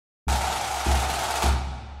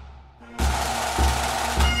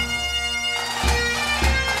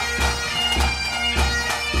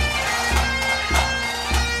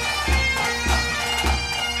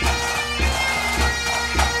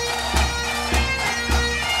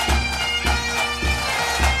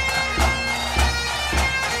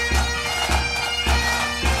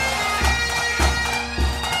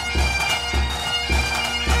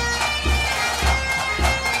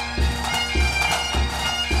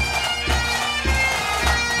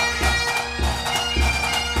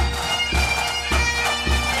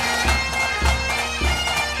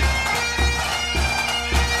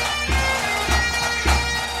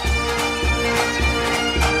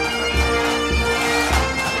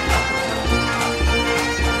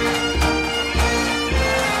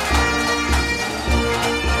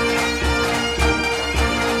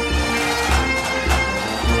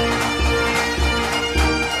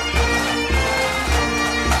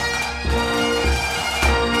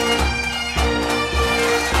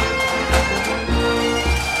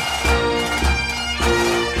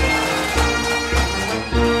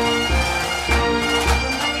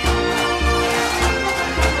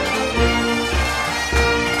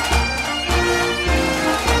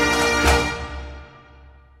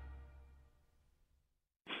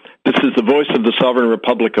voice of the Sovereign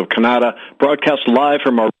Republic of Kanata, broadcast live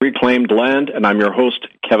from our reclaimed land, and I'm your host,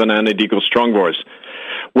 Kevin Anadigo Strongvoice.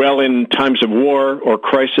 Well, in times of war or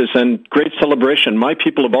crisis and great celebration, my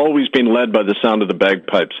people have always been led by the sound of the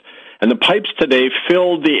bagpipes. And the pipes today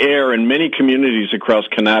filled the air in many communities across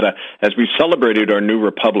Kanata as we celebrated our new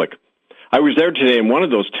republic. I was there today in one of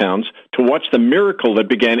those towns to watch the miracle that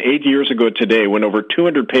began 8 years ago today when over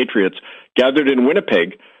 200 patriots gathered in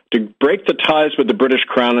Winnipeg to break the ties with the British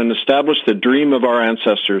Crown and establish the dream of our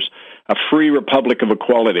ancestors, a free republic of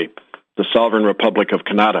equality, the Sovereign Republic of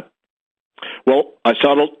Kanata. Well, I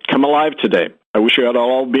saw it come alive today. I wish you had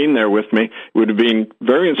all been there with me. It would have been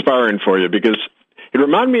very inspiring for you because it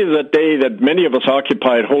reminded me of that day that many of us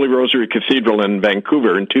occupied Holy Rosary Cathedral in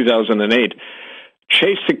Vancouver in 2008,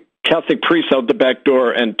 chased the Catholic priests out the back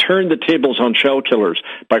door and turned the tables on shell killers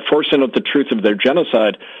by forcing out the truth of their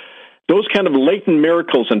genocide. Those kind of latent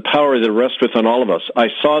miracles and power that rest within all of us. I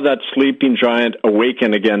saw that sleeping giant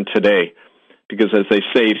awaken again today because, as they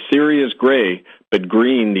say, theory is gray, but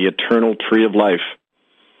green, the eternal tree of life.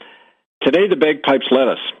 Today, the bagpipes led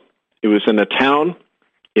us. It was in a town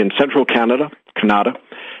in central Canada, Kanata,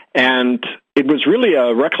 and it was really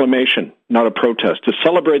a reclamation, not a protest. To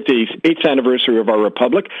celebrate the 8th anniversary of our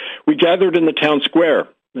republic, we gathered in the town square.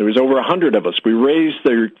 There was over 100 of us. We raised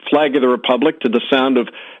the flag of the republic to the sound of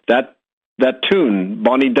that tune,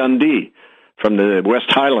 Bonnie Dundee, from the West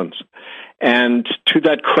Highlands. And to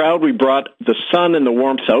that crowd, we brought the sun and the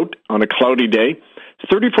warmth out on a cloudy day.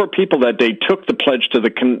 34 people that day took the pledge to the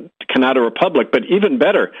Kanata Republic, but even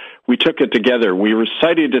better, we took it together. We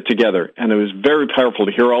recited it together, and it was very powerful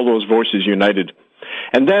to hear all those voices united.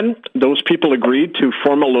 And then those people agreed to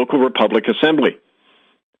form a local republic assembly.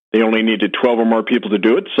 They only needed 12 or more people to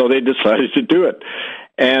do it, so they decided to do it.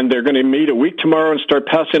 And they're going to meet a week tomorrow and start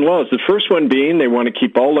passing laws. The first one being they want to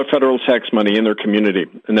keep all the federal tax money in their community.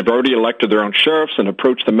 And they've already elected their own sheriffs and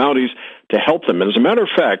approached the Mounties to help them. And as a matter of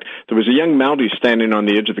fact, there was a young Mountie standing on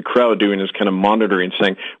the edge of the crowd doing his kind of monitoring,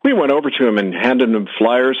 saying, we went over to him and handed him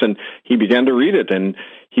flyers, and he began to read it. And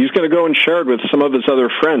he's going to go and share it with some of his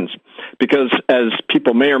other friends. Because as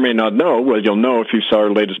people may or may not know, well, you'll know if you saw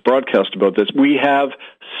our latest broadcast about this, we have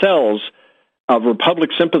cells of Republic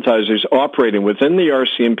sympathizers operating within the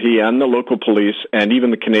RCMP and the local police and even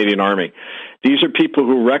the Canadian Army. These are people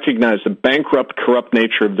who recognize the bankrupt, corrupt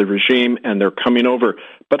nature of the regime, and they're coming over.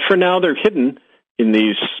 But for now, they're hidden in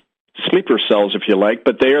these sleeper cells, if you like,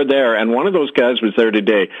 but they are there, and one of those guys was there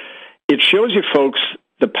today. It shows you, folks,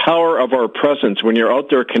 the power of our presence when you're out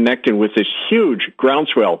there connecting with this huge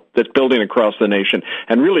groundswell that's building across the nation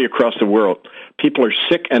and really across the world. People are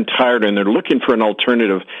sick and tired, and they're looking for an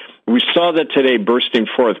alternative. We saw that today bursting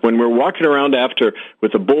forth. When we were walking around after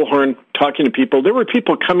with a bullhorn, talking to people, there were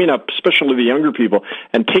people coming up, especially the younger people,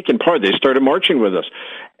 and taking part. They started marching with us,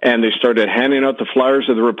 and they started handing out the flyers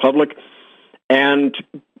of the Republic. And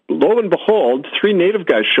lo and behold, 3 Native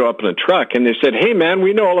guys show up in a truck, and they said, hey, man,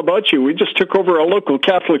 we know all about you. We just took over a local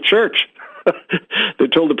Catholic church. They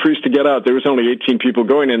told the priest to get out. There was only 18 people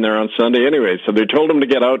going in there on Sunday anyway, so they told him to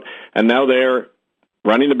get out, and now they're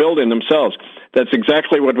running the building themselves. That's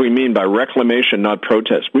exactly what we mean by reclamation, not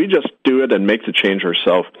protest. We just do it and make the change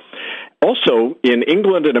ourselves. Also, in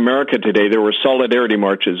England and America today, there were solidarity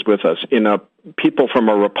marches with us. People from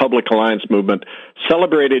our Republic Alliance movement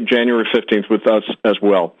celebrated January 15th with us as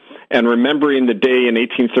well. And remembering the day in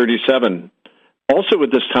 1837, also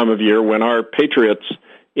at this time of year, when our patriots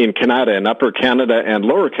in Kanata and Upper Canada and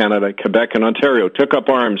Lower Canada, Quebec and Ontario, took up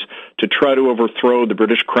arms to try to overthrow the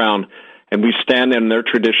British Crown, and we stand in their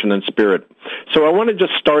tradition and spirit. So I want to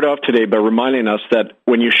just start off today by reminding us that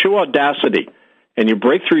when you show audacity and you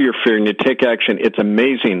break through your fear and you take action, it's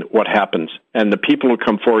amazing what happens. And the people who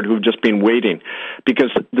come forward who've just been waiting, because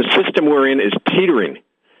the system we're in is teetering,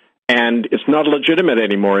 and it's not legitimate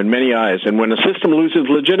anymore in many eyes. And when a system loses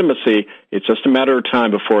legitimacy, it's just a matter of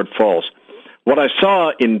time before it falls. What I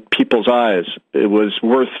saw in people's eyes, it was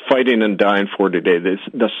worth fighting and dying for today,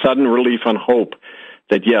 the sudden relief and hope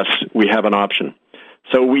that, yes, we have an option.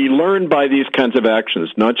 So we learn by these kinds of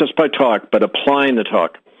actions, not just by talk, but applying the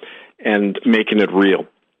talk and making it real.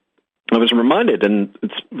 I was reminded, and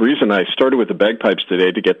it's the reason I started with the bagpipes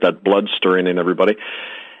today to get that blood stirring in everybody.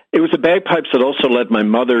 It was the bagpipes that also led my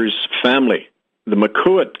mother's family, the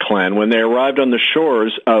McCourt clan, when they arrived on the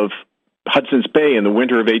shores of Hudson's Bay in the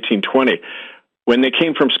winter of 1820, when they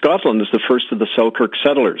came from Scotland as the first of the Selkirk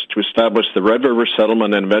settlers to establish the Red River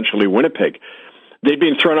settlement and eventually Winnipeg. They'd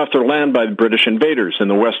been thrown off their land by the British invaders in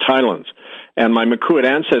the West Highlands. And my McCourt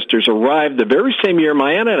ancestors arrived the very same year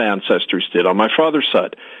my Anna ancestors did on my father's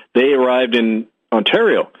side. They arrived in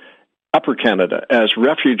Ontario, Upper Canada, as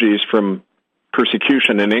refugees from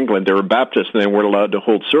persecution in England. They were Baptists and they weren't allowed to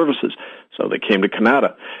hold services, so they came to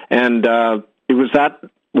Kanata. And it was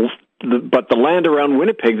but the land around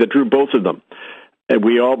Winnipeg that drew both of them. And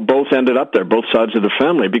we all both ended up there, both sides of the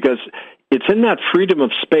family, because it's in that freedom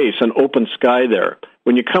of space and open sky there.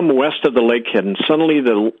 When you come west of the lakehead and suddenly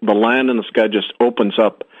the land and the sky just opens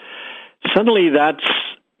up, suddenly that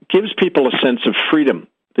gives people a sense of freedom.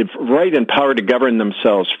 They've right and power to govern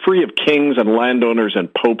themselves, free of kings and landowners and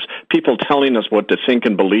popes, people telling us what to think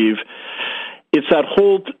and believe. It's that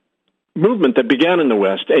whole movement that began in the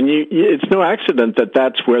West, and it's no accident that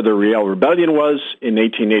that's where the Riel Rebellion was in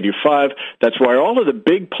 1885. That's why all of the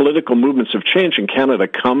big political movements of change in Canada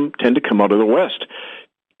tend to come out of the West.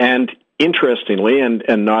 And interestingly, and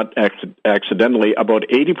not accidentally, about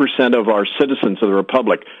 80% of our citizens of the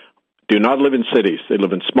Republic do not live in cities. They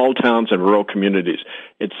live in small towns and rural communities.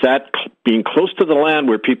 It's that being close to the land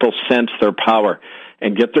where people sense their power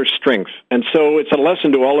and get their strength. And so it's a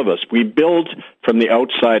lesson to all of us. We build from the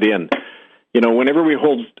outside in. You know, whenever we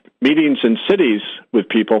hold meetings in cities with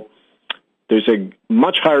people, there's a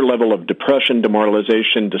much higher level of depression,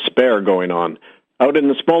 demoralization, despair going on. Out in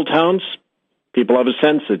the small towns, people have a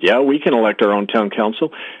sense that, yeah, we can elect our own town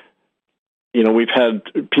council. You know, we've had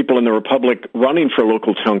people in the Republic running for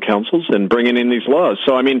local town councils and bringing in these laws.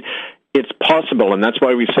 So, I mean, it's possible, and that's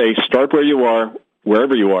why we say start where you are,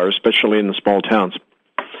 wherever you are, especially in the small towns.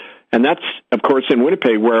 And that's, of course, in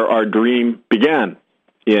Winnipeg where our dream began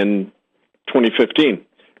in 2015,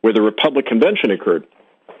 where the Republic Convention occurred.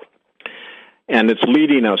 And it's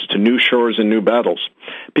leading us to new shores and new battles.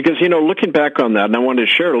 Because, you know, looking back on that, and I wanted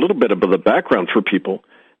to share a little bit about the background for people.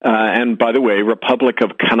 And by the way, Republic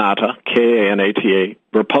of Kanata, Kanata,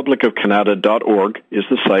 republicofkanata.org is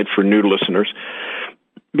the site for new listeners.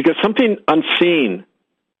 Because something unseen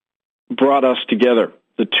brought us together,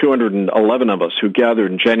 the 211 of us who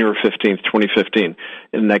gathered on January 15th, 2015,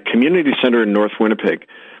 in that community center in North Winnipeg.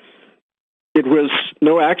 It was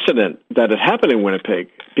no accident that it happened in Winnipeg.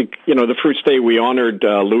 You know, the first day we honored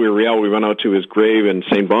Louis Riel, we went out to his grave in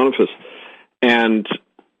St. Boniface, and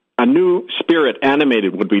a new spirit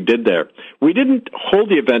animated what we did there. We didn't hold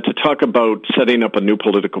the event to talk about setting up a new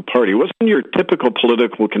political party. It wasn't your typical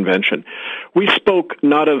political convention. We spoke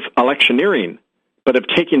not of electioneering, but of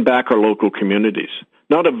taking back our local communities,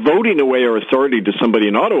 not of voting away our authority to somebody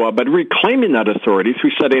in Ottawa, but reclaiming that authority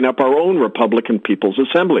through setting up our own Republican People's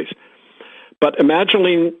Assemblies. But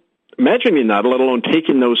imagining that, let alone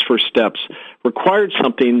taking those first steps, required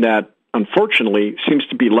something that, unfortunately, seems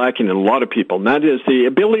to be lacking in a lot of people, and that is the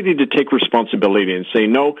ability to take responsibility and say,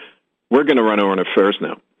 no, we're going to run our own affairs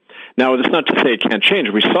now. Now, that's not to say it can't change.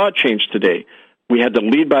 We saw it change today. We had to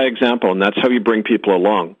lead by example, and that's how you bring people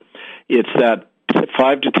along. It's that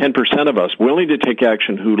 5 to 10% of us willing to take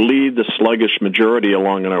action who lead the sluggish majority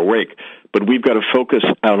along in our wake. But we've got to focus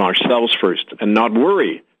on ourselves first and not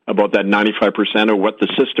worry about that 95% or what the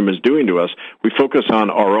system is doing to us. We focus on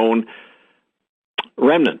our own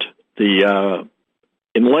remnant, the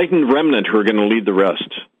enlightened remnant who are going to lead the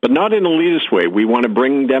rest, but not in a elitist way. We want to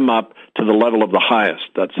bring them up to the level of the highest.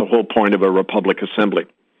 That's the whole point of a Republic Assembly.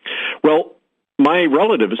 Well, my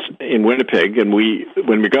relatives in Winnipeg, and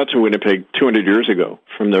when we got to Winnipeg 200 years ago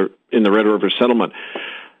in the Red River settlement,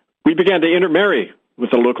 we began to intermarry with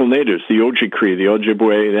the local natives, the Ojibwe, the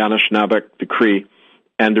Ojibwe, the Anishinaabe, the Cree,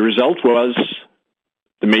 and the result was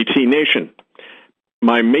the Métis Nation.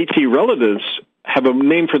 My Métis relatives have a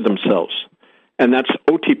name for themselves, and that's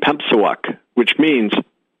Otipemsawak, which means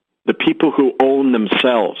the people who own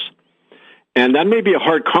themselves. And that may be a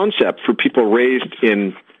hard concept for people raised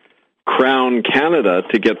in Crown Canada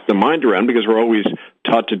to get the mind around, because we're always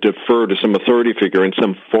taught to defer to some authority figure and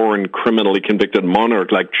some foreign criminally convicted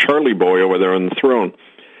monarch like Charlie Boy over there on the throne,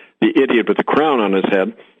 the idiot with the crown on his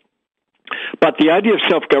head. But the idea of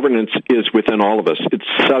self-governance is within all of us. It's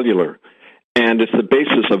cellular, and it's the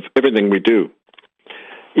basis of everything we do,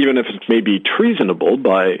 even if it may be treasonable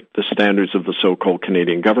by the standards of the so-called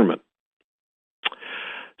Canadian government.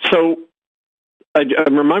 So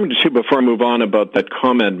I'm reminded, too, before I move on, about that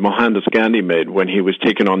comment Mohandas Gandhi made when he was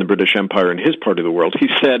taking on the British Empire in his part of the world. He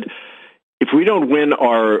said, if we don't win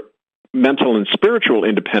our mental and spiritual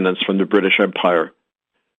independence from the British Empire,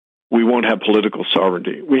 we won't have political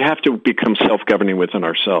sovereignty. We have to become self-governing within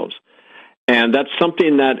ourselves. And that's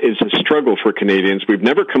something that is a struggle for Canadians. We've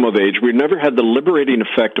never come of age. We've never had the liberating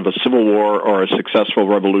effect of a civil war or a successful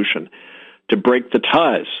revolution to break the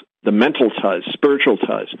ties, the mental ties, spiritual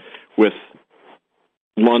ties with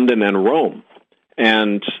London and Rome.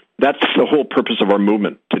 And that's the whole purpose of our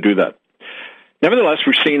movement, to do that. Nevertheless,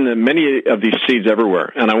 we've seen many of these seeds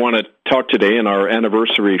everywhere, and I want to talk today in our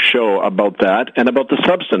anniversary show about that and about the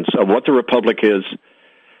substance of what the Republic is,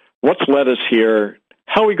 what's led us here,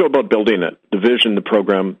 how we go about building it, the vision, the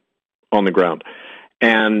program on the ground.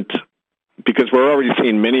 And because we're already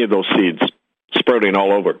seeing many of those seeds sprouting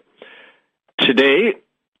all over. Today,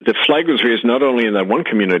 the flag was raised not only in that one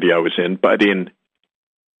community I was in, but in,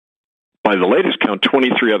 by the latest count,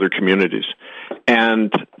 23 other communities.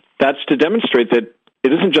 And that's to demonstrate that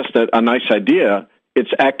it isn't just a nice idea,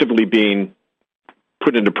 it's actively being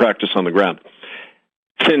put into practice on the ground.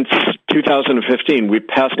 Since 2015, we've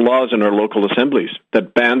passed laws in our local assemblies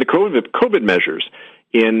that ban the COVID measures.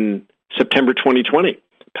 In September 2020,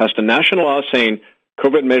 passed a national law saying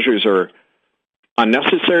COVID measures are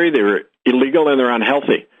unnecessary, they're illegal, and they're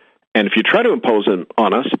unhealthy. And if you try to impose them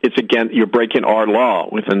on us, it's again, you're breaking our law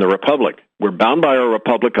within the Republic. We're bound by our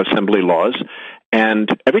Republic Assembly laws. And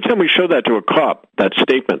every time we show that to a cop, that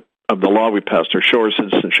statement of the law we passed, or show our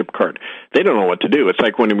citizenship card, they don't know what to do. It's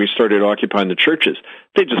like when we started occupying the churches.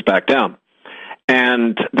 They just back down.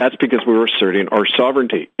 And that's because we were asserting our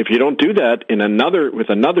sovereignty. If you don't do that with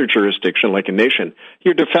another jurisdiction, like a nation,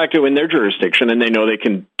 you're de facto in their jurisdiction, and they know they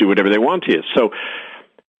can do whatever they want to you. So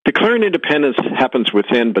declaring independence happens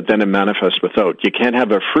within, but then it manifests without. You can't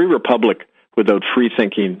have a free republic without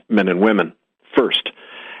free-thinking men and women first.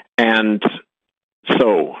 And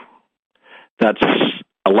so that's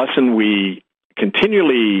a lesson we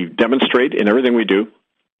continually demonstrate in everything we do.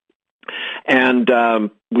 And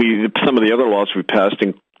some of the other laws we passed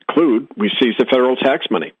include, we seize the federal tax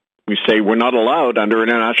money. We say we're not allowed under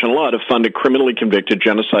international law to fund a criminally convicted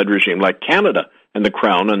genocide regime like Canada and the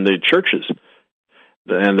Crown and the churches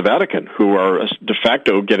and the Vatican, who are de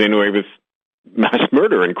facto getting away with mass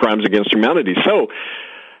murder and crimes against humanity. So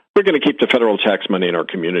we're going to keep the federal tax money in our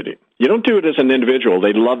community. You don't do it as an individual.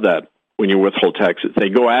 They love that when you withhold taxes. They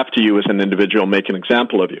go after you as an individual, make an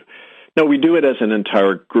example of you. No, we do it as an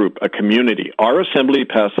entire group, a community. Our assembly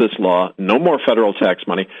passed this law, no more federal tax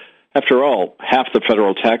money. After all, half the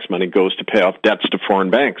federal tax money goes to pay off debts to foreign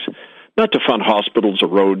banks, not to fund hospitals or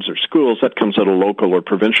roads or schools. That comes out of local or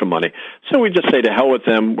provincial money. So we just say to hell with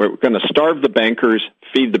them. We're going to starve the bankers,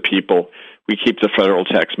 feed the people. We keep the federal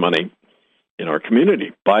tax money in our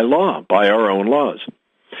community by law, by our own laws.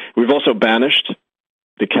 We've also banished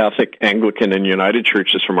the Catholic, Anglican, and United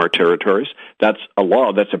churches from our territories. That's a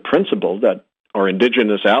law, that's a principle that our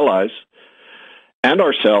Indigenous allies and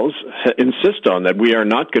ourselves insist on, that we are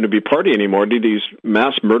not going to be party anymore to these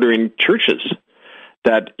mass murdering churches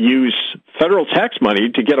that use federal tax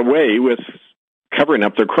money to get away with covering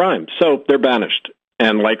up their crimes. So they're banished.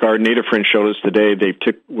 And like our native friend showed us today,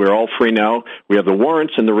 we're all free now. We have the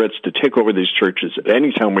warrants and the writs to take over these churches at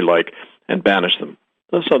any time we like and banish them.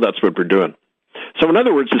 So that's what we're doing. So in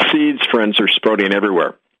other words, the seeds, friends, are sprouting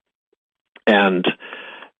everywhere. And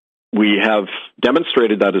we have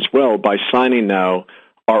demonstrated that as well by signing now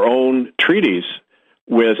our own treaties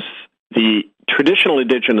with the traditional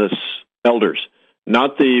Indigenous elders,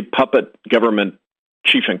 not the puppet government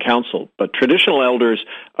chief and council, but traditional elders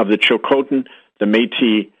of the Chilcotin, the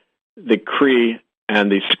Métis, the Cree,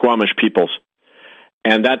 and the Squamish peoples.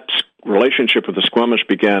 And that relationship with the Squamish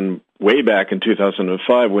began way back in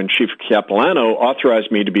 2005 when Chief Capilano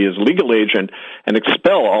authorized me to be his legal agent and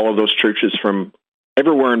expel all of those churches from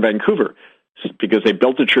everywhere in Vancouver because they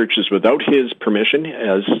built the churches without his permission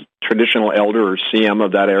as traditional elder or CM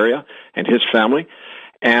of that area and his family.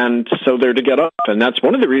 And so they're to get up. And that's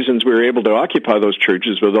one of the reasons we were able to occupy those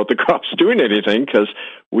churches without the cops doing anything, because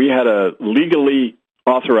we had a legally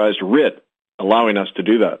authorized writ allowing us to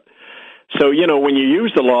do that. So, when you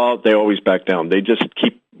use the law, they always back down. They just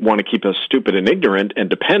want to keep us stupid and ignorant and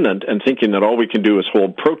dependent and thinking that all we can do is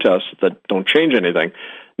hold protests that don't change anything.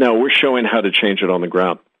 No, we're showing how to change it on the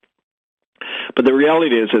ground. But the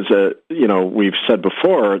reality is we've said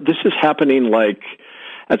before, this is happening like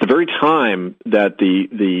at the very time that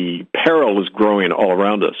the peril is growing all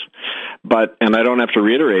around us. And I don't have to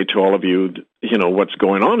reiterate to all of you, what's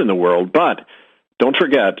going on in the world, but don't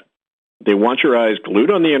forget, they want your eyes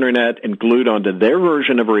glued on the internet and glued onto their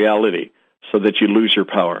version of reality so that you lose your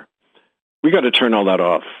power. We got to turn all that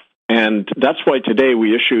off. And that's why today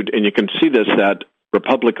we issued, and you can see this at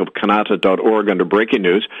republicofkanata.org under breaking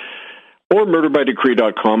news, or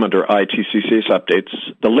murderbydecree.com under ITCC's updates.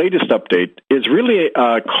 The latest update is really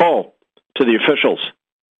a call to the officials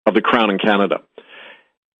of the Crown in Canada.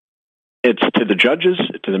 It's to the judges,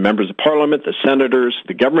 to the members of parliament, the senators,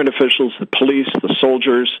 the government officials, the police, the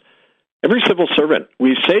soldiers, every civil servant.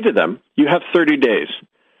 We say to them, you have 30 days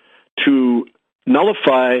to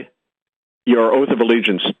nullify your oath of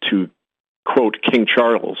allegiance to, quote, King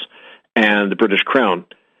Charles and the British Crown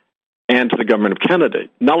and to the government of Canada.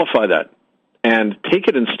 Nullify that and take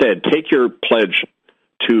it instead. Take your pledge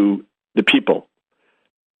to the people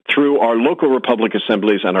through our local republic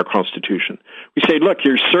assemblies and our Constitution. We say, look,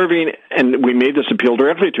 you're serving, and we made this appeal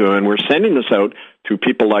directly to him, and we're sending this out through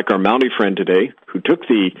people like our Mountie friend today, who took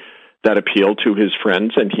that appeal to his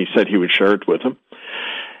friends, and he said he would share it with them.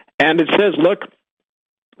 And it says, look,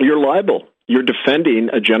 you're liable. You're defending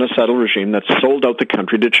a genocidal regime that's sold out the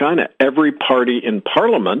country to China. Every party in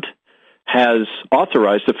Parliament has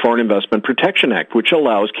authorized the Foreign Investment Protection Act, which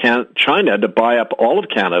allows China to buy up all of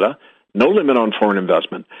Canada, no limit on foreign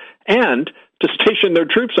investment, and to station their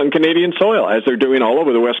troops on Canadian soil, as they're doing all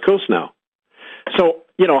over the West Coast now. So,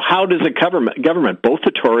 how does the government, both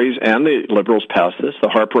the Tories and the Liberals passed this, the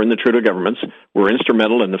Harper and the Trudeau governments were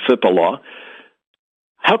instrumental in the FIPA law.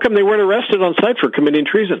 How come they weren't arrested on sight for committing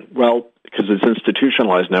treason? Well, because it's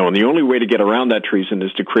institutionalized now, and the only way to get around that treason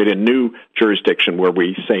is to create a new jurisdiction where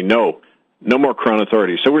we say no more Crown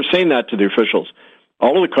authority. So we're saying that to the officials.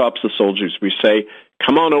 All of the cops, the soldiers, we say,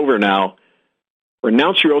 come on over now,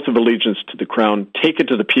 renounce your oath of allegiance to the Crown, take it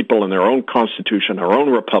to the people in their own constitution, our own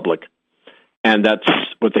republic, and that's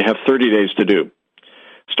what they have 30 days to do.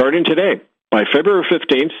 Starting today, by February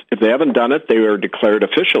 15th, if they haven't done it, they are declared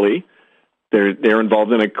officially they're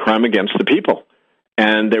involved in a crime against the people,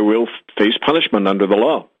 and they will face punishment under the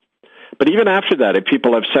law. But even after that, if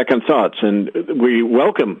people have second thoughts, and we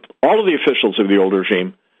welcome all of the officials of the old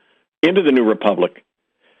regime into the new republic,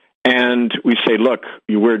 and we say, look,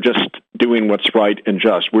 we're just doing what's right and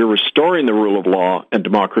just. We're restoring the rule of law and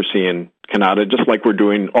democracy in Kanata, just like we're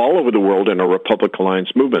doing all over the world in a Republic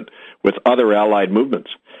Alliance movement with other allied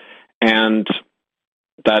movements. And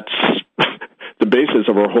that's the basis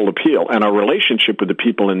of our whole appeal and our relationship with the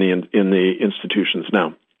people in the institutions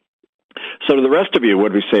now. So to the rest of you,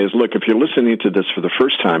 what we say is, look, if you're listening to this for the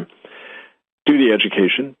first time, do the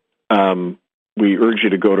education. We urge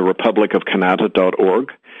you to go to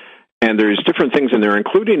republicofkanata.org. And there's different things in there,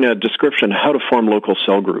 including a description of how to form local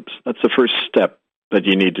cell groups. That's the first step that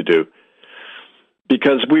you need to do.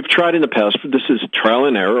 Because we've tried in the past, this is trial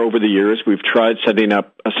and error over the years, we've tried setting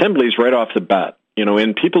up assemblies right off the bat,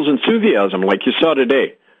 in people's enthusiasm, like you saw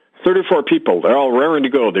today. 34 people, they're all raring to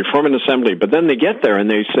go, they form an assembly, but then they get there and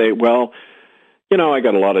they say, well, I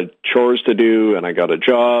got a lot of chores to do, and I got a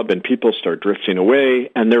job, and people start drifting away,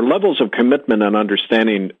 and their levels of commitment and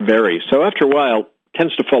understanding vary. So after a while,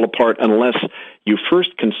 tends to fall apart unless you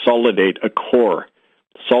first consolidate a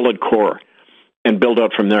solid core, and build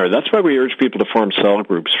out from there. That's why we urge people to form cell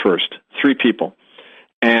groups first, 3 people.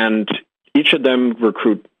 And each of them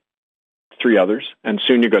recruit 3 others, and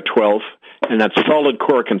soon you've got 12. And that solid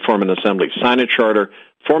core can form an assembly, sign a charter,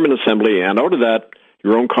 form an assembly, and out of that,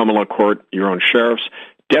 your own common law court, your own sheriffs,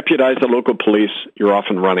 deputize the local police, you're off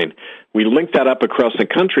and running. We link that up across the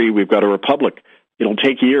country, we've got a republic. It'll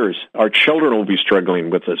take years. Our children will be struggling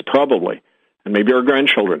with this, probably, and maybe our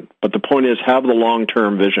grandchildren. But the point is, have the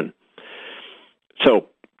long-term vision. So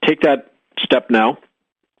take that step now.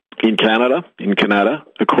 In Kanata,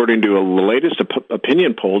 according to a latest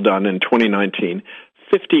opinion poll done in 2019,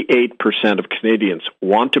 58% of Canadians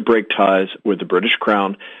want to break ties with the British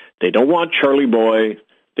Crown. They don't want Charlie Boy.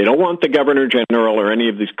 They don't want the Governor General or any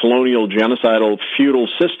of these colonial, genocidal, feudal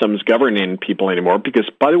systems governing people anymore because,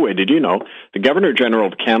 by the way, did you know the Governor General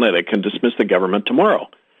of Canada can dismiss the government tomorrow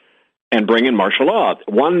and bring in martial law?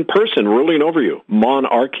 One person ruling over you.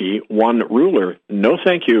 Monarchy, one ruler. No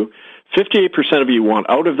thank you. 58% of you want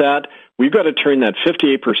out of that. We've got to turn that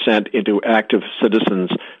 58% into active citizens.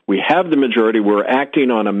 We have the majority. We're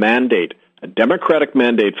acting on a mandate, a democratic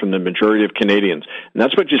mandate from the majority of Canadians. And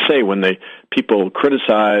that's what you say when people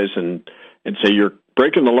criticize and say, you're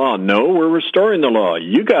breaking the law. No, we're restoring the law.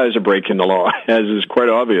 You guys are breaking the law, as is quite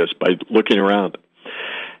obvious by looking around.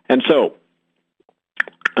 And so,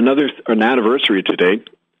 an anniversary today,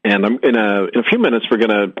 and in a few minutes we're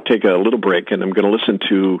going to take a little break, and I'm going to listen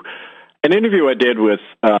to an interview I did with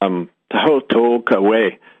Tahotoka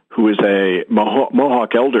Way, who is a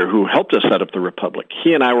Mohawk elder who helped us set up the Republic.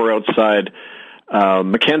 He and I were outside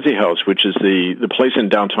Mackenzie House, which is the place in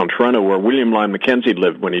downtown Toronto where William Lyon Mackenzie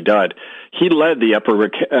lived when he died. He led the Upper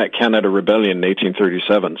Canada Rebellion in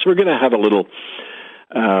 1837. So we're going to have a little,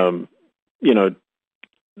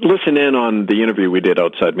 listen in on the interview we did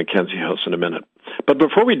outside Mackenzie House in a minute. But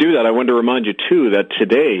before we do that, I want to remind you, too, that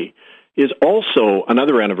today is also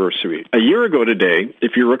another anniversary. A year ago today,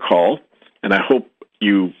 if you recall, and I hope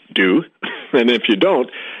you do, and if you don't,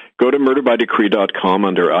 go to murderbydecree.com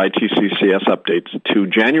under ITCCS updates to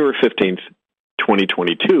January 15th,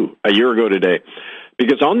 2022, a year ago today.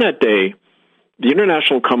 Because on that day, the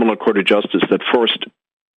International Common Law Court of Justice that forced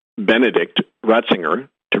Benedict Ratzinger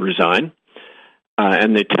to resign.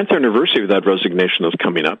 And the 10th anniversary of that resignation is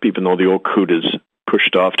coming up, even though the old coup is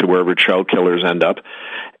pushed off to wherever child killers end up.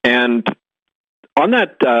 And on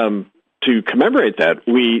that, to commemorate that,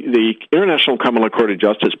 the International Common Law Court of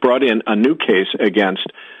Justice brought in a new case against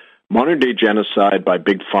modern-day genocide by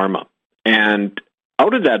Big Pharma. And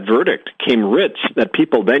out of that verdict came writs that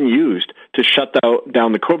people then used to shut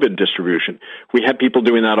down the COVID distribution. We had people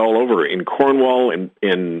doing that all over, in Cornwall,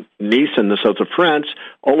 in Nice in the south of France,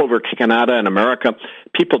 all over Kanata in America.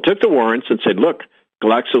 People took the warrants and said, look,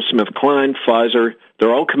 GlaxoSmithKline, Pfizer,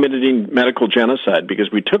 they're all committing medical genocide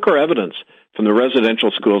because we took our evidence from the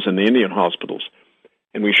residential schools and the Indian hospitals,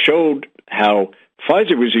 and we showed how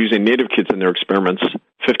Pfizer was using Native kids in their experiments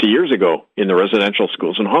 50 years ago in the residential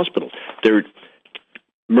schools and hospitals. They're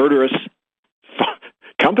murderous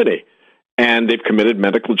company, and they've committed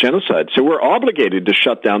medical genocide. So we're obligated to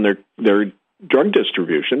shut down their drug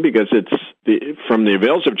distribution because it's from the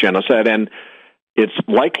avails of genocide, and it's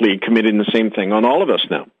likely committing the same thing on all of us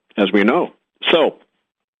now, as we know. So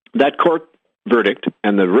that court verdict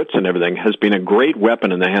and the writs and everything has been a great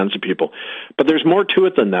weapon in the hands of people. But there's more to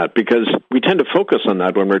it than that, because we tend to focus on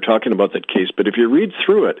that when we're talking about that case. But if you read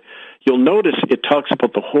through it, you'll notice it talks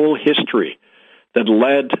about the whole history that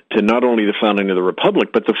led to not only the founding of the Republic,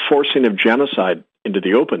 but the forcing of genocide into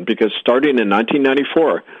the open. Because starting in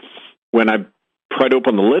 1994, when I pried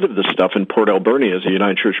open the lid of this stuff in Port Alberni as a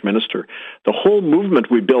United Church minister, the whole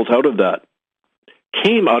movement we built out of that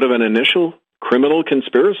came out of an initial criminal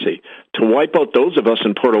conspiracy to wipe out those of us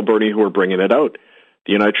in Port Alberni who were bringing it out.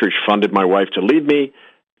 The United Church funded my wife to lead me.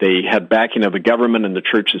 They had backing of the government and the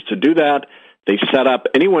churches to do that. They set up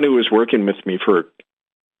anyone who was working with me for,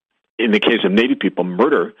 in the case of Native people,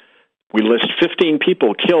 murder. We list 15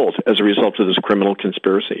 people killed as a result of this criminal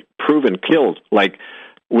conspiracy, proven killed, like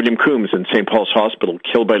William Coombs in St. Paul's Hospital,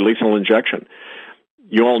 killed by lethal injection.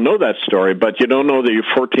 You all know that story, but you don't know the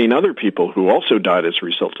 14 other people who also died as a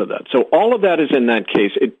result of that. So all of that is in that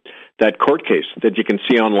case, that court case that you can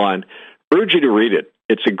see online. Urge you to read it.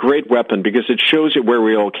 It's a great weapon because it shows you where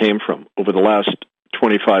we all came from over the last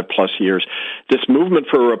 25 plus years. This movement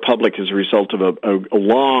for a republic is a result of a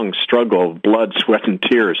long struggle of blood, sweat, and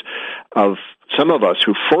tears of some of us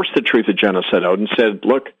who forced the truth of genocide out and said,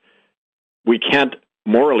 look, we can't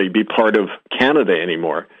morally be part of Canada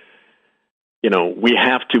anymore. You know, we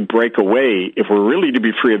have to break away. If we're really to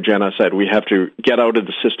be free of genocide, we have to get out of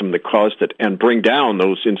the system that caused it and bring down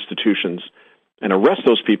those institutions and arrest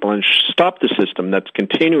those people and stop the system that's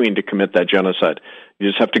continuing to commit that genocide. You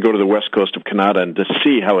just have to go to the west coast of Kanata and to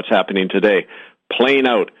see how it's happening today, playing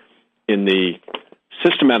out in the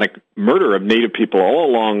systematic murder of Native people all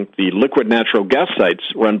along the liquid natural gas sites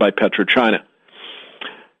run by PetroChina.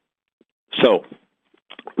 So,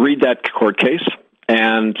 read that court case.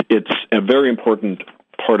 And it's a very important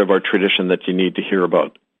part of our tradition that you need to hear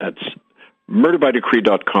about. That's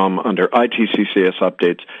murderbydecree.com under ITCCS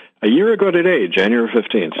updates. A year ago today, January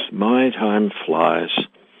 15th. My time flies.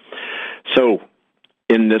 So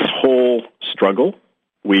in this whole struggle,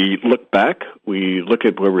 we look back, we look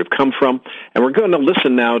at where we've come from, and we're going to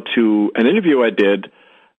listen now to an interview I did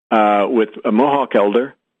with a Mohawk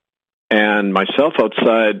elder and myself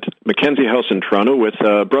outside Mackenzie House in Toronto with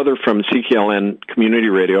a brother from CKLN Community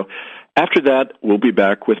Radio. After that, we'll be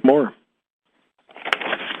back with more.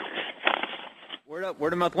 Word Up,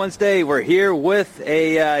 Word of Mouth Wednesday. We're here with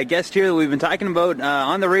a guest here that we've been talking about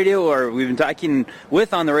on the radio, or we've been talking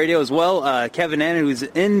with on the radio as well, Kevin Annett, who's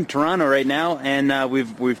in Toronto right now, and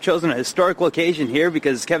we've chosen a historic location here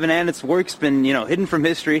because Kevin Annett's work's been hidden from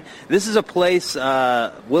history. This is a place,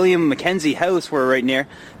 William Mackenzie House, we're right near,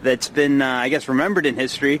 that's been I guess remembered in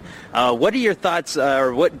history. What are your thoughts,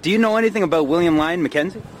 or what do you know anything about William Lyon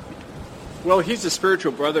Mackenzie? Well, he's a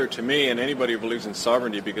spiritual brother to me and anybody who believes in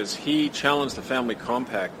sovereignty because he challenged the family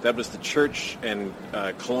compact. That was the church and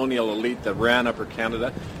colonial elite that ran Upper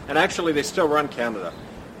Canada. And actually, they still run Canada.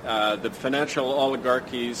 The financial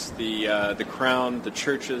oligarchies, the crown, the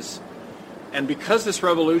churches. And because this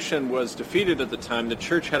revolution was defeated at the time, the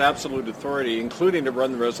church had absolute authority, including to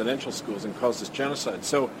run the residential schools and cause this genocide.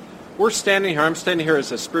 So we're standing here, I'm standing here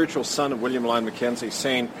as a spiritual son of William Lyon Mackenzie,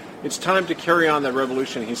 saying it's time to carry on the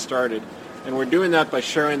revolution he started. And we're doing that by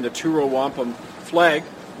sharing the Two-Row Wampum flag,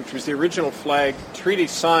 which was the original flag treaty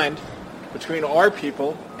signed between our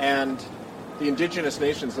people and the indigenous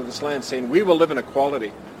nations of this land, saying we will live in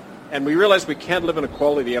equality. And we realize we can't live in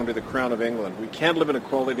equality under the Crown of England. We can't live in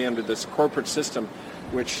equality under this corporate system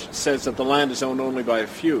which says that the land is owned only by a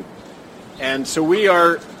few. And so we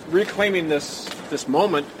are reclaiming this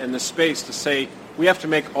moment and this space to say we have to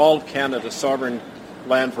make all of Canada sovereign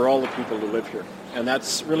land for all the people who live here. And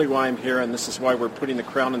that's really why I'm here, and this is why we're putting the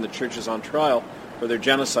Crown and the churches on trial for their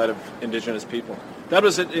genocide of Indigenous people. That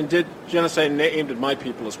was a genocide aimed at my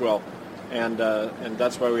people as well, and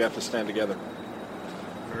that's why we have to stand together.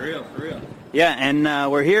 For real. Yeah, and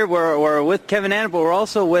we're here. We're with Kevin Anna, but we're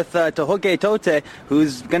also with Tohoke Tote,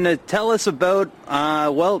 who's going to tell us about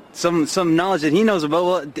some knowledge that he knows about.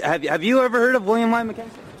 Well, have you ever heard of William Lyon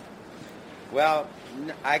Mackenzie? Well,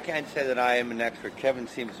 I can't say that I am an expert. Kevin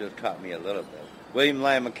seems to have taught me a little bit. William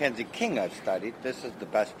Lyon Mackenzie King I've studied. This is the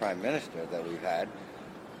best prime minister that we've had.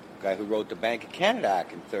 The guy who wrote the Bank of Canada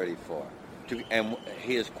Act in 1934. And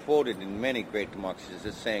he is quoted in many great democracies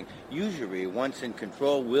as saying, usury, once in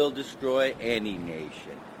control, will destroy any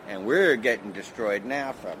nation. And we're getting destroyed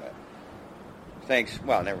now from it.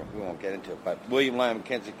 We won't get into it, but William Lyon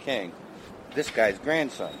Mackenzie King, this guy's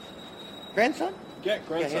grandson. Grandson? Yeah,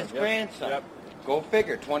 grandson. Yeah, his grandson. Yep. Go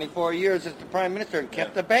figure, 24 years as the prime minister and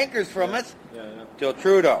kept the bankers from us. Yeah. Till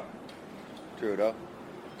Trudeau.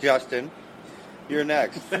 Justin, you're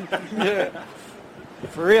next.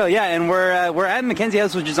 For real, yeah, and we're at Mackenzie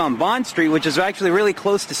House, which is on Bond Street, which is actually really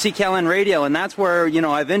close to CKLN Radio, and that's where,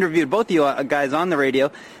 I've interviewed both of you guys on the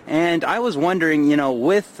radio, and I was wondering,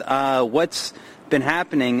 with what's been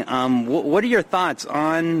happening, what are your thoughts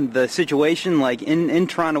on the situation, like, in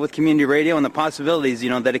Toronto with community radio and the possibilities,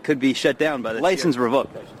 that it could be shut down by the license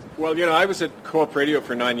revoked? Well, I was at Co-op Radio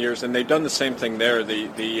for 9 years, and they've done the same thing there.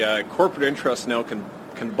 The corporate interests now can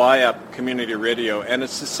buy up community radio, and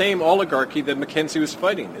it's the same oligarchy that Mackenzie was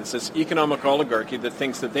fighting. It's this economic oligarchy that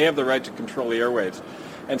thinks that they have the right to control the airwaves.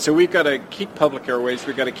 And so we've got to keep public airwaves,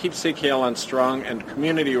 we've got to keep CKLN strong and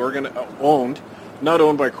community owned, not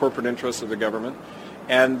owned by corporate interests of the government.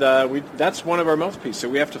 And that's one of our mouthpieces, so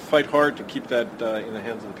we have to fight hard to keep that in the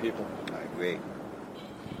hands of the people. I agree.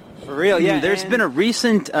 For real, yeah. There's been a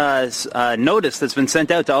recent notice that's been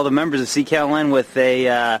sent out to all the members of CKLN with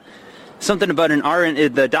a something about an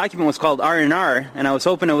the document was called R&R, and I was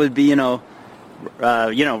hoping it would be,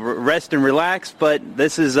 rest and relax, but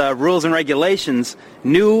this is rules and regulations.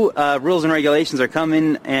 New rules and regulations are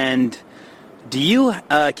coming, and do you,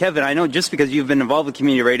 Kevin, I know just because you've been involved with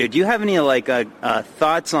community radio, do you have any,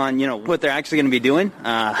 thoughts on, what they're actually going to be doing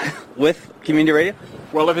with community radio?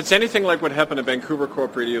 Well, if it's anything like what happened at Vancouver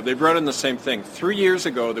Co-op Radio, they brought in the same thing. 3 years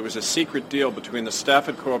ago, there was a secret deal between the staff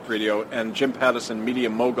at Co-op Radio and Jim Pattison Media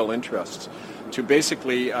Mogul Interests to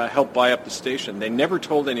basically help buy up the station. They never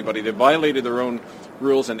told anybody. They violated their own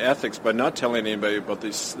rules and ethics by not telling anybody about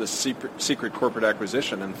this secret corporate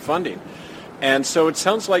acquisition and funding. And so it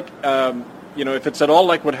sounds like, if it's at all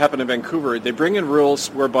like what happened in Vancouver, they bring in rules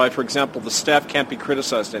whereby, for example, the staff can't be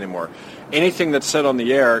criticized anymore. Anything that's said on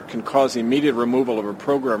the air can cause the immediate removal of a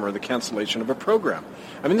program or the cancellation of a program.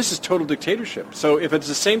 I mean, this is total dictatorship. So if it's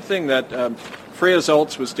the same thing that Freya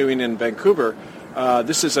Zaltz was doing in Vancouver,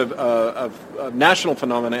 this is a national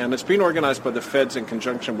phenomenon, and it's being organized by the feds in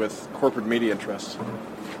conjunction with corporate media interests.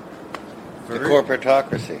 The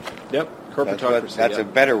corporatocracy. Yep, corporatocracy. That's a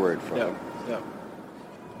better word for it. Yeah.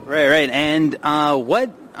 Right. And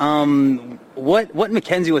what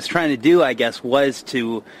Mackenzie was trying to do, I guess, was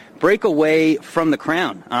to break away from the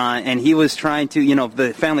Crown. And he was trying to,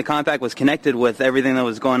 the family compact was connected with everything that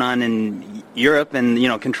was going on in Europe and,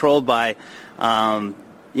 controlled by,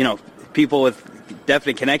 people with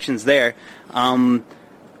definite connections there.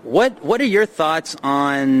 What are your thoughts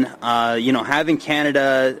on, having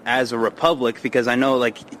Canada as a republic? Because I know,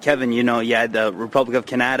 like, Kevin, the Republic of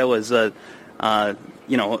Kanata was a,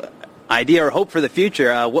 idea or hope for the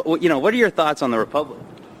future. What are your thoughts on the republic?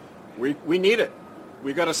 We need it.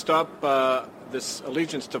 We got to stop this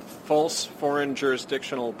allegiance to false foreign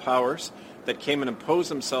jurisdictional powers that came and imposed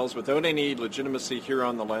themselves without any legitimacy here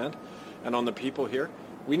on the land and on the people here.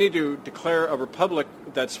 We need to declare a republic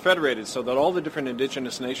that's federated so that all the different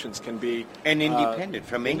indigenous nations can be... And independent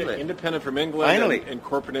from England. Independent from England. Finally. And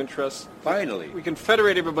corporate interests. Finally. We can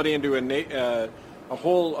federate everybody into a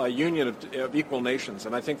whole union of equal nations,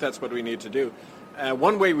 and I think that's what we need to do.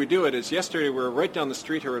 One way we do it is yesterday we were right down the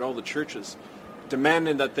street here at all the churches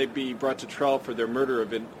demanding that they be brought to trial for their murder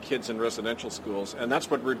of kids in residential schools, and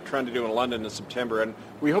that's what we're trying to do in London in September, and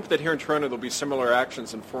we hope that here in Toronto there'll be similar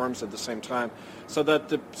actions and forums at the same time so that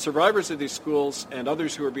the survivors of these schools and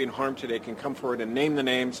others who are being harmed today can come forward and name the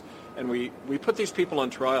names, and we put these people on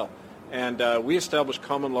trial, and we establish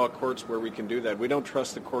common law courts where we can do that. We don't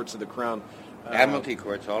trust the courts of the Crown. Admiralty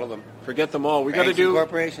courts, all of them. Forget them all. We got to do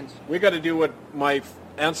corporations. We got to do what my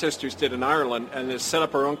ancestors did in Ireland, and is set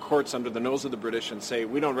up our own courts under the nose of the British and say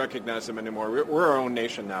we don't recognize them anymore. We're our own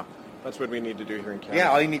nation now. That's what we need to do here in Canada.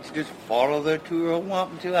 Yeah, all you need to do is follow the two-road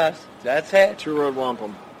wampum to us. That's it. Two-road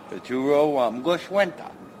wampum. The two-road wampum. Go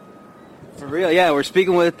Schwenta. For real, yeah. We're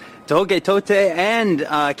speaking with Toge Tote and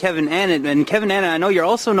Kevin Annett. And Kevin Annett, I know you're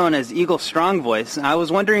also known as Eagle Strong Voice. I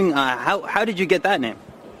was wondering, how did you get that name?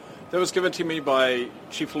 That was given to me by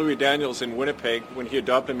Chief Louis Daniels in Winnipeg when he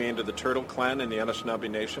adopted me into the Turtle Clan in the Anishinaabe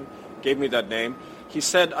Nation, gave me that name. He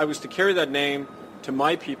said I was to carry that name to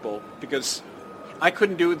my people because I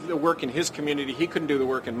couldn't do the work in his community, he couldn't do the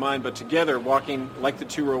work in mine, but together, walking like the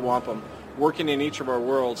two-row wampum, working in each of our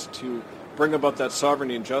worlds to bring about that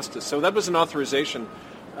sovereignty and justice. So that was an authorization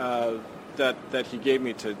that he gave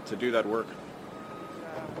me to do that work.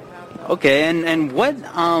 Okay, and what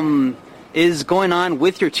is going on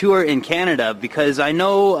with your tour in Canada? Because I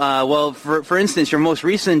know, for instance, your most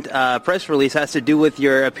recent press release has to do with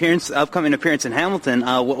your upcoming appearance in Hamilton.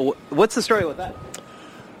 What's the story with that?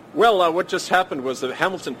 Well, what just happened was the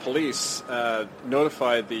Hamilton police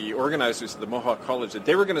notified the organizers of the Mohawk College that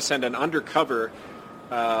they were going to send an undercover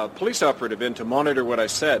police operative in to monitor what I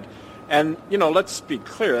said. And, let's be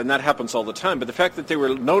clear, and that happens all the time, but the fact that they were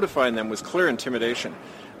notifying them was clear intimidation.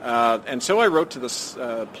 And so I wrote to this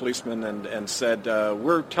policeman and said,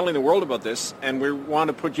 we're telling the world about this, and we want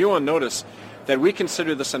to put you on notice that we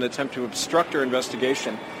consider this an attempt to obstruct our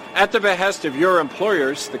investigation at the behest of your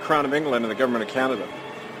employers, the Crown of England and the Government of Canada.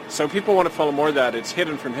 So people want to follow more of that. It's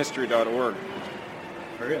hiddenfromhistory.org.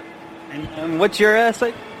 For real. And what's your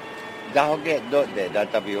site?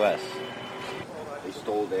 Dahoget.ws. They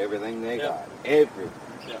stole everything they got. Everything.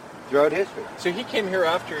 Yeah. Throughout history. So he came here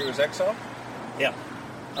after he was exiled? Yeah.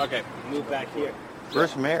 Okay. Moved back here.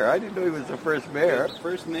 First mayor. I didn't know he was the first mayor.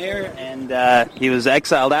 First mayor, and he was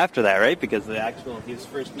exiled after that, right? Because he was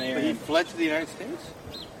first mayor. But he fled to the United States?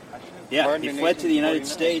 Yeah, he fled to the United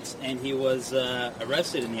States, and he was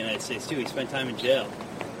arrested in the United States, too. He spent time in jail.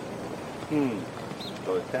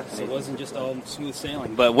 So it wasn't just all smooth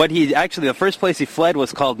sailing. But the first place he fled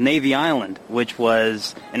was called Navy Island, which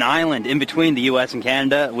was an island in between the U.S. and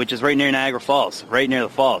Canada, which is right near Niagara Falls, right near the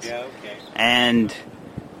falls. Yeah, okay. And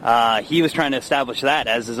he was trying to establish that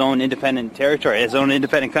as his own independent territory, his own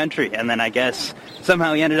independent country. And then I guess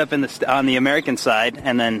somehow he ended up on the American side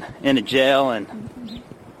and then in a jail, and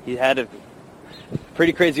he had a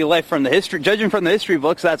pretty crazy life from the history. Judging from the history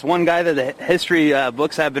books, that's one guy that the history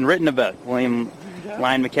books have been written about, William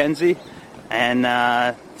Lyon Mackenzie.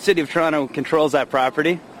 And City of Toronto controls that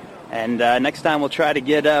property. And next time we'll try to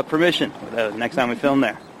get permission, next time we film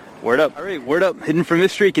there. Word up. All right, Word Up. Hidden from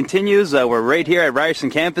History continues. We're right here at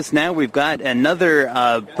Ryerson campus now. We've got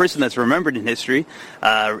another person that's remembered in history,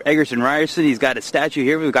 Egerton Ryerson. He's got a statue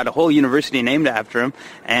here. We've got a whole university named after him.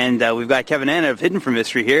 And we've got Kevin Annett of Hidden from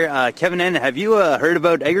History here. Kevin Annett, have you heard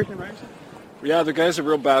about Egerton Ryerson? Yeah, the guy's a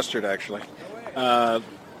real bastard, actually.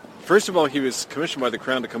 First of all, he was commissioned by the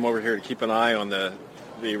Crown to come over here to keep an eye on the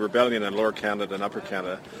rebellion in Lower Canada and Upper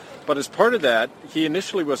Canada. But as part of that, he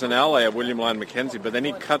initially was an ally of William Lyon Mackenzie, but then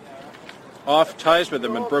he cut off ties with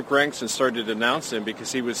him and broke ranks and started to denounce him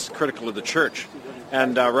because he was critical of the church.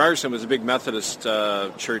 And Ryerson was a big Methodist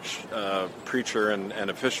church preacher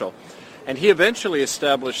and official. And he eventually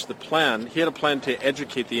established the plan. He had a plan to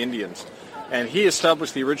educate the Indians. And he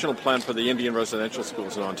established the original plan for the Indian residential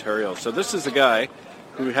schools in Ontario. So this is the guy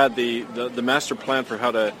who had the master plan for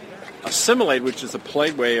how to assimilate, which is a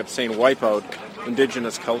polite way of saying wipe out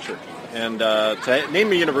Indigenous culture. And to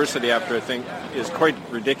name a university after a thing is quite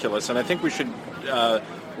ridiculous. And I think we should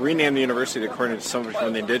rename the university according to somebody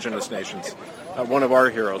from the Indigenous nations, one of our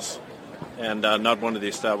heroes, and not one of the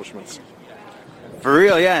establishments. For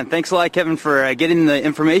real, yeah. And thanks a lot, Kevin, for getting the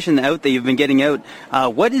information out that you've been getting out.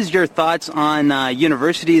 What is your thoughts on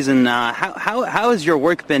universities, and how has your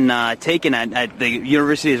work been taken at the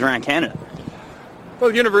universities around Canada?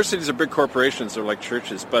 Well, universities are big corporations. They're like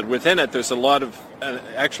churches. But within it, there's a lot of...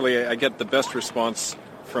 actually, I get the best response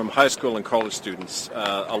from high school and college students.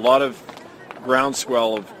 A lot of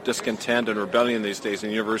groundswell of discontent and rebellion these days in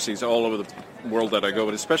universities all over the world that I go,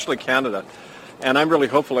 but especially Canada. And I'm really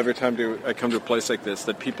hopeful every time I come to a place like this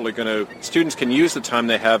that students can use the time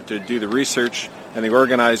they have to do the research and the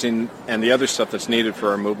organizing and the other stuff that's needed for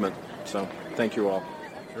our movement. So, thank you all.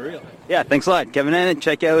 For real. Yeah, thanks a lot. Kevin Annett,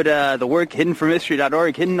 check out the work,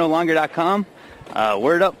 hiddenfromhistory.org, hiddennolonger.com.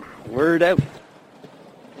 Word up, word out.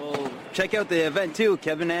 Well, check out the event, too.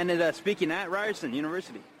 Kevin Annett speaking at Ryerson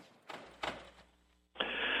University.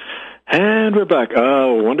 And we're back.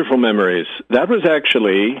 Oh, wonderful memories. That was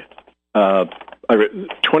actually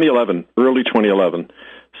 2011, early 2011.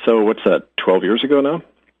 So what's that, 12 years ago now?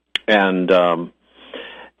 And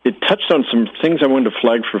it touched on some things I wanted to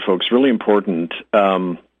flag for folks, really important.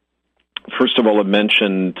 First of all, it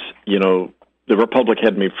mentioned, the Republic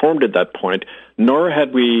hadn't been formed at that point, nor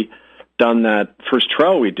had we done that first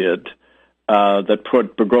trial we did that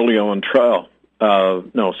put Bergoglio on trial.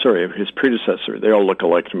 His predecessor. They all look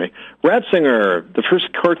alike to me. Ratzinger, the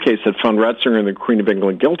first court case that found Ratzinger and the Queen of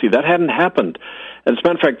England guilty, that hadn't happened. As a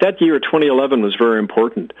matter of fact, that year, 2011, was very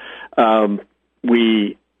important.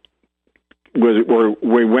 We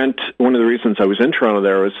went, one of the reasons I was in Toronto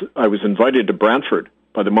there was I was invited to Brantford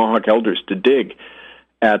by the Mohawk elders to dig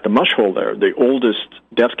at the Mush Hole there, the oldest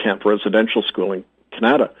death camp residential school in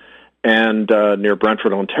Kanata, and near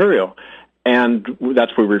Brantford, Ontario. And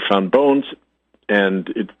that's where we found bones, and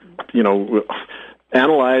it,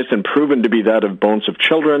 analyzed and proven to be that of bones of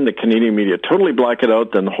children. The Canadian media totally black it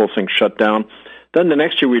out, then the whole thing shut down. Then the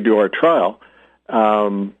next year we do our trial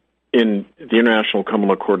in the International Common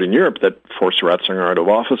Law Court in Europe that forced Ratzinger out of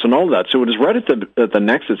office and all that. So it was right at the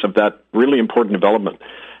nexus of that really important development.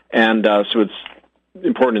 And so it's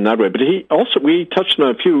important in that way. But we touched on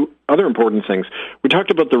a few other important things. We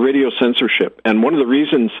talked about the radio censorship, and one of the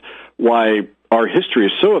reasons why our history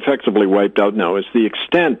is so effectively wiped out now is the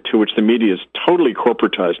extent to which the media is totally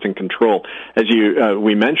corporatized and controlled. As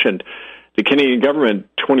we mentioned, the Canadian government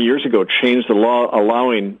 20 years ago changed the law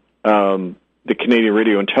allowing the Canadian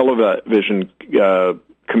Radio and Television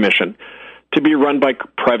Commission to be run by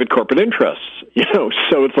private corporate interests. So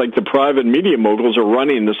it's like the private media moguls are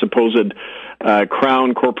running the supposed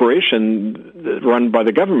crown corporation run by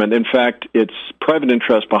the government. In fact, it's private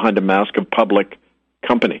interest behind a mask of public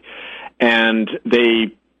company. And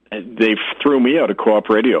they threw me out of Co-op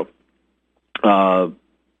Radio,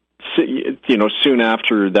 soon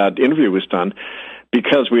after that interview was done,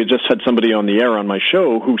 because we had just had somebody on the air on my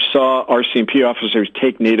show who saw RCMP officers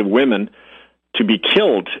take Native women to be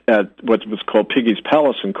killed at what was called Piggy's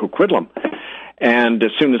Palace in Coquitlam. And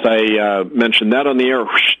as soon as I mentioned that on the air,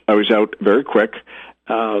 I was out very quick,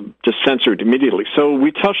 just censored immediately. So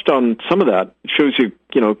we touched on some of that. It shows you,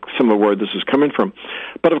 some of where this is coming from.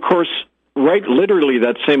 But of course, right literally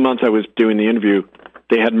that same month I was doing the interview,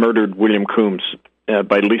 they had murdered William Coombs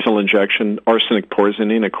by lethal injection, arsenic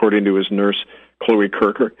poisoning, according to his nurse, Chloe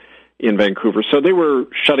Kirker, in Vancouver. So they were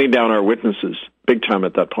shutting down our witnesses big time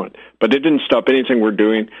at that point. But it didn't stop anything we're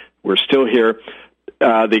doing. We're still here.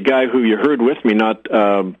 The guy who you heard with me, not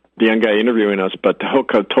the young guy interviewing us, but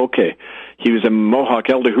Hoka Toke, he was a Mohawk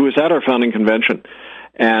elder who was at our founding convention,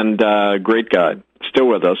 and great guy, still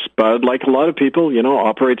with us. But like a lot of people,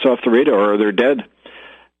 operates off the radar or they're dead.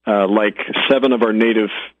 Like 7 of our Native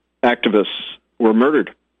activists were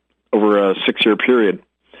murdered over a 6-year period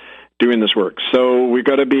doing this work. So we've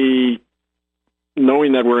got to be,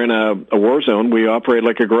 knowing that we're in a war zone, we operate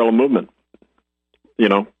like a guerrilla movement,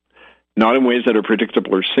 not in ways that are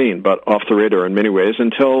predictable or seen, but off the radar in many ways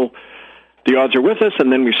until the odds are with us,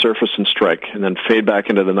 and then we surface and strike and then fade back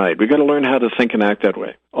into the night. We've got to learn how to think and act that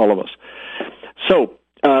way, all of us. So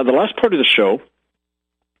the last part of the show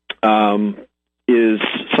is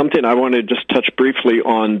something I want to just touch briefly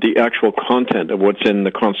on the actual content of what's in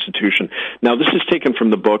the Constitution. Now, this is taken from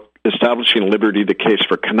the book Establishing Liberty, the Case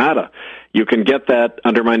for Kanata. You can get that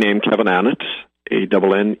under my name, Kevin Annett,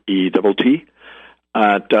 ANNETT,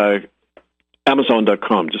 at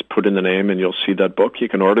Amazon.com. Just put in the name and you'll see that book. You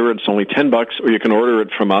can order it. It's only $10, or you can order it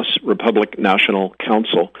from us, Republic National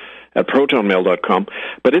Council, at protonmail.com.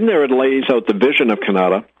 But in there it lays out the vision of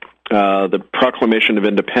Kanata, the Proclamation of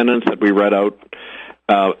Independence that we read out,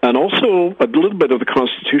 and also a little bit of the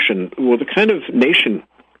Constitution, the kind of nation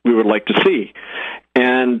we would like to see.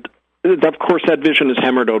 And of course, that vision is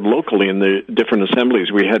hammered out locally in the different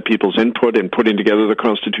assemblies. We had people's input in putting together the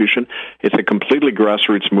Constitution. It's a completely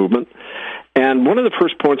grassroots movement. And one of the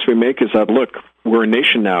first points we make is that, look, we're a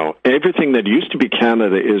nation now. Everything that used to be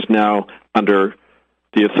Canada is now under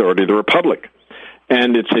the authority of the Republic.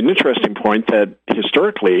 And it's an interesting point that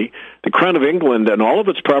historically, the Crown of England and all of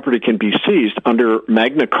its property can be seized under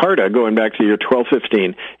Magna Carta, going back to the year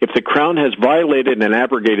 1215. If the Crown has violated and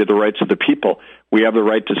abrogated the rights of the people, we have the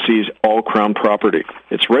right to seize all Crown property.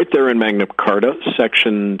 It's right there in Magna Carta,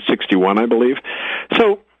 Section 61, I believe.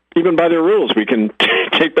 So even by their rules, we can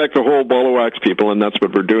take back the whole ball of wax, people, and that's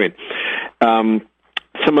what we're doing.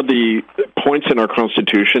 Some of the points in our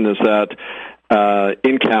Constitution is that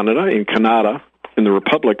in Canada, in Kanata, in the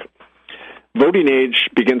Republic, voting age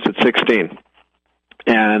begins at 16,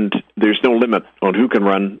 and there's no limit on who can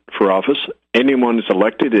run for office. Anyone is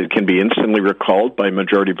elected. It can be instantly recalled by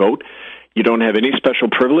majority vote. You don't have any special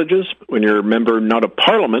privileges when you're a member, not of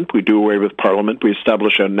Parliament. We do away with Parliament. We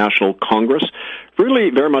establish a national Congress, really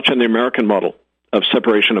very much on the American model of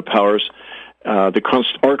separation of powers. Our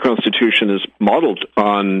Constitution is modeled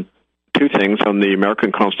on two things, on the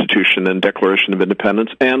American Constitution and Declaration of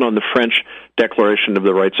Independence, and on the French Declaration of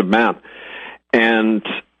the Rights of Man. And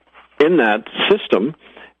in that system,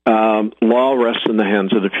 law rests in the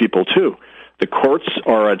hands of the people, too. The courts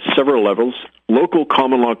are at several levels, local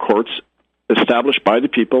common law courts established by the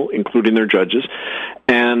people, including their judges,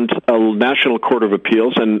 and a National Court of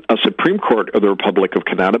Appeals and a Supreme Court of the Republic of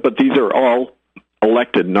Kanata, but these are all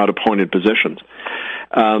elected, not appointed positions.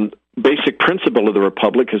 Basic principle of the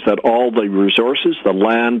Republic is that all the resources, the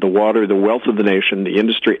land, the water, the wealth of the nation, the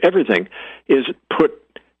industry, everything is put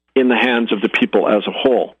in the hands of the people as a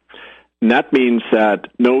whole. And that means that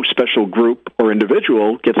no special group or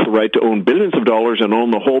individual gets the right to own billions of dollars and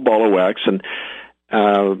own the whole ball of wax, and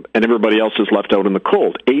everybody else is left out in the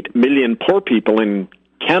cold. 8 million poor people in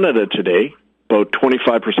Canada today, about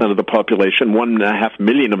 25% of the population, 1.5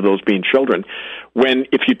 million of those being children, when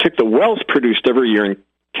if you took the wealth produced every year in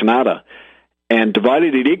Kanata and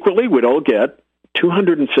divided it equally, we'd all get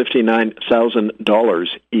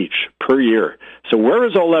 $259,000 each per year. So where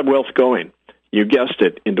is all that wealth going? You guessed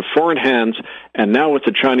it, into foreign hands, and now with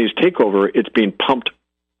the Chinese takeover, it's being pumped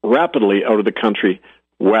rapidly out of the country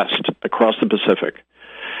west, across the Pacific.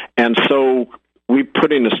 And so we're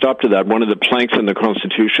putting a stop to that. One of the planks in the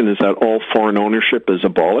Constitution is that all foreign ownership is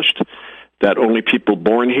abolished, that only people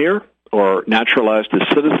born here or naturalized as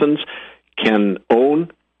citizens can own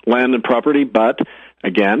land and property, but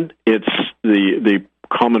again, it's the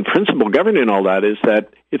common principle governing all that is that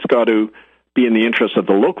it's got to be in the interest of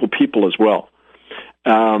the local people as well.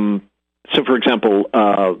 So, for example,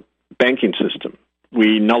 banking system.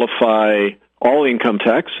 We nullify all income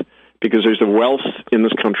tax because there's a wealth in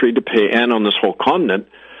this country to pay, and on this whole continent,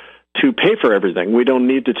 to pay for everything. We don't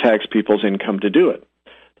need to tax people's income to do it.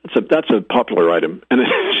 That's a popular item, and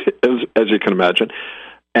as you can imagine,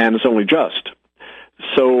 and it's only just.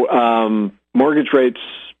 So mortgage rates,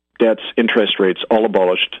 debts, interest rates, all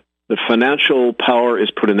abolished. The financial power is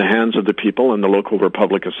put in the hands of the people and the local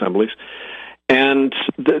republic assemblies. And,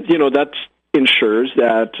 that ensures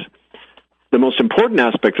that the most important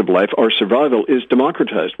aspect of life, our survival, is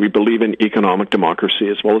democratized. We believe in economic democracy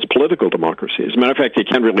as well as political democracy. As a matter of fact, you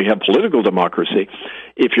can't really have political democracy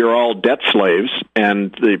if you're all debt slaves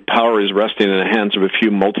and the power is resting in the hands of a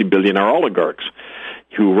few multi-billionaire oligarchs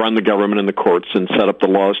who run the government and the courts and set up the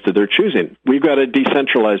laws to their choosing. We've got to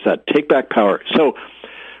decentralize that, take back power. So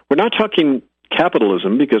we're not talking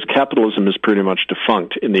capitalism, because capitalism is pretty much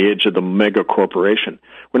defunct in the age of the mega corporation.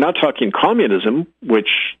 We're not talking communism,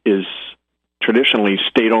 which is traditionally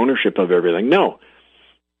state ownership of everything. No.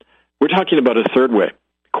 We're talking about a third way,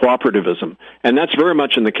 cooperativism. And that's very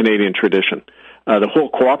much in the Canadian tradition. The whole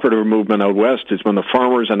cooperative movement out west is when the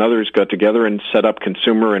farmers and others got together and set up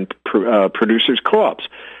consumer and producers co-ops,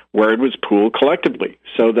 where it was pooled collectively,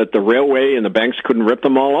 so that the railway and the banks couldn't rip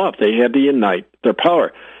them all off. They had to unite their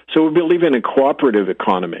power. So we believe in a cooperative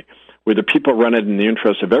economy where the people run it in the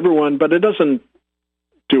interest of everyone, but it doesn't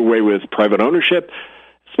do away with private ownership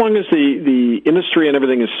as long as the industry and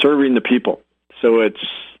everything is serving the people. So it's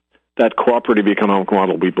that cooperative economic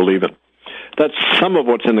model we believe in. That's some of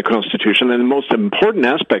what's in the Constitution, and the most important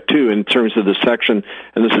aspect, too, in terms of the section,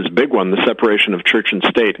 and this is a big one, the separation of church and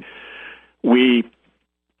state. We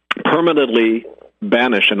permanently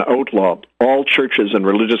banish and outlaw all churches and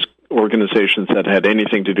religious organizations that had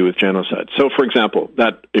anything to do with genocide. So, for example,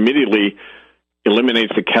 that immediately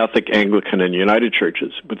eliminates the Catholic, Anglican, and United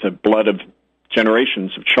churches with the blood of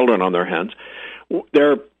generations of children on their hands.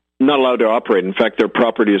 They're not allowed to operate. In fact, their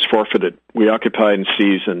property is forfeited. We occupy and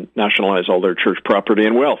seize and nationalize all their church property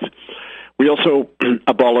and wealth. We also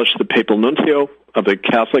abolish the papal nuncio of the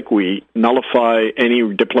Catholic. We nullify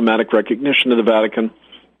any diplomatic recognition of the Vatican.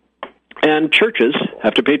 And churches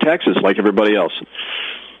have to pay taxes like everybody else.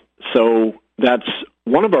 So that's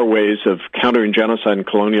one of our ways of countering genocide and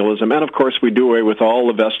colonialism. And, of course, we do away with all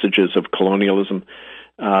the vestiges of colonialism,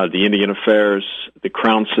 the Indian affairs, the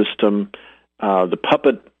crown system, the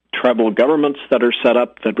puppet tribal governments that were set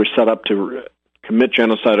up to commit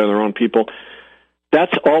genocide on their own people.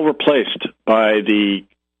 That's all replaced by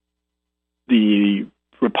the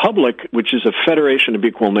Republic, which is a federation of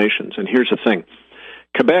equal nations. And here's the thing.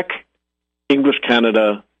 Quebec, English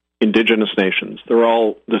Canada, Indigenous nations, they're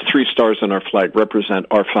all, the 3 stars on our flag represent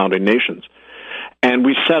our founding nations. And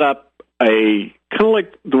we set up a, kind of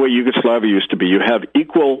like the way Yugoslavia used to be, you have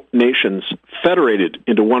equal nations federated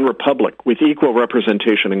into one republic with equal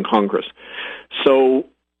representation in Congress. So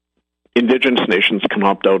Indigenous nations can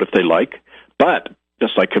opt out if they like, but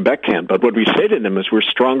just like Quebec can. But what we say to them is we're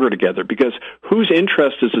stronger together, because whose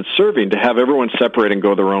interest is it serving to have everyone separate and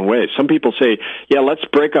go their own way? Some people say, yeah, let's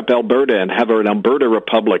break up Alberta and have an Alberta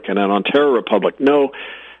Republic and an Ontario Republic. No,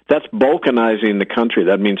 that's balkanizing the country.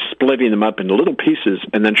 That means splitting them up into little pieces,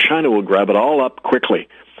 and then China will grab it all up quickly.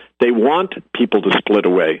 They want people to split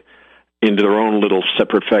away. into their own little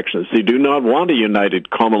separate factions. They do not want a united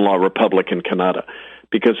common law republic in Kanata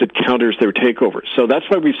because it counters their takeover. So that's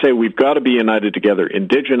why we say we've got to be united together,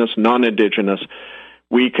 Indigenous, non-Indigenous.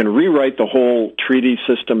 We can rewrite the whole treaty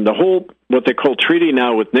system. The whole, what they call treaty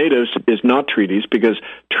now with natives is not treaties, because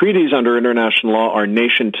treaties under international law are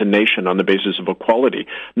nation to nation on the basis of equality,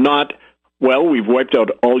 not, well, we've wiped out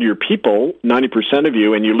all your people, 90% of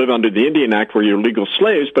you, and you live under the Indian Act where you're legal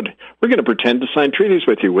slaves, but we're going to pretend to sign treaties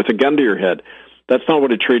with you with a gun to your head. That's not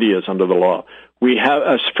what a treaty is under the law. We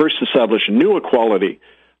have first establish new equality,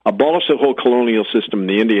 abolish the whole colonial system in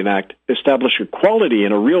the Indian Act, establish equality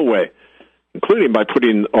in a real way, including by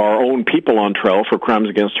putting our own people on trial for crimes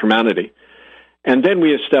against humanity. And then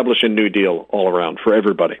we establish a new deal all around for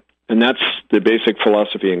everybody. And that's the basic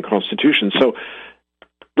philosophy and constitution. So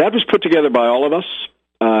that was put together by all of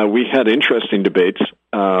us. We had interesting debates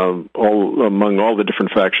among all the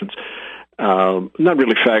different factions. Not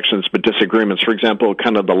really factions, but disagreements. For example,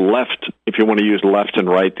 kind of the left, if you want to use left and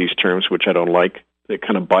right, these terms, which I don't like, they're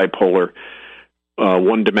kind of bipolar,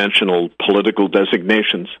 one-dimensional political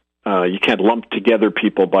designations. You can't lump together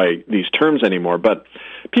people by these terms anymore. But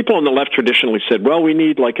people on the left traditionally said, well, we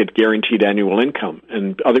need like a guaranteed annual income.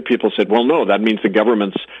 And other people said, well, no, that means the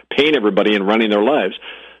government's paying everybody and running their lives.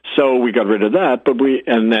 So we got rid of that.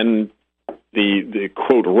 And then the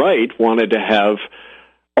quote right wanted to have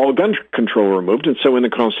all gun control removed. And so in the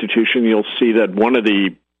Constitution, you'll see that one of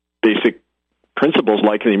the basic principles,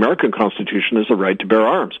 like in the American Constitution, is the right to bear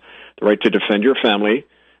arms, the right to defend your family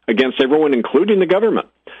against everyone, including the government.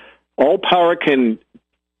 All power can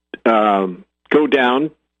go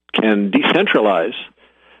down, can decentralize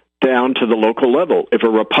down to the local level. If a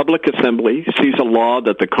republic assembly sees a law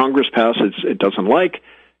that the Congress passes it doesn't like,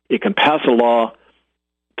 it can pass a law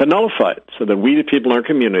to nullify it, so that we, the people in our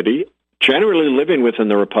community, generally living within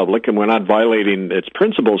the republic, and we're not violating its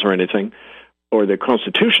principles or anything, or the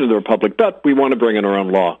Constitution of the republic, but we want to bring in our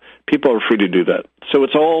own law. People are free to do that. So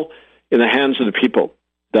it's all in the hands of the people.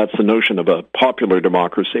 That's the notion of a popular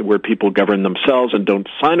democracy, where people govern themselves and don't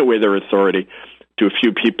sign away their authority to a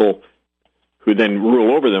few people who then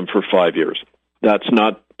rule over them for 5 years. That's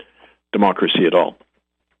not democracy at all.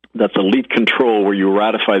 That's elite control, where you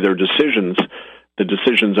ratify their decisions, the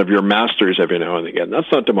decisions of your masters every now and again.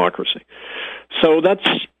 That's not democracy. So that's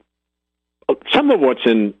some of what's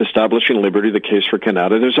in establishing liberty, the case for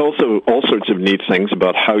Kanata. There's also all sorts of neat things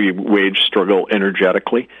about how you wage struggle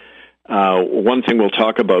energetically. One thing we'll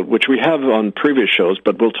talk about, which we have on previous shows,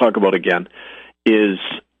 but we'll talk about again, is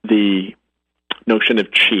the notion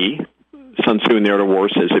of chi. Sun Tzu in The Art of War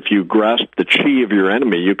says, if you grasp the chi of your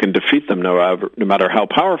enemy, you can defeat them no matter how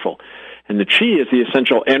powerful. And the chi is the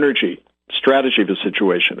essential energy, strategy of the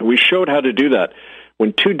situation. And we showed how to do that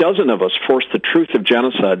when 24 of us forced the truth of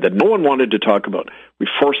genocide that no one wanted to talk about. We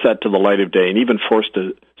forced that to the light of day, and even forced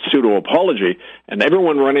a pseudo-apology, and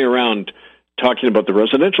everyone running around talking about the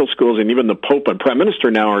residential schools, and even the Pope and Prime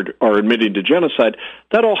Minister now are admitting to genocide.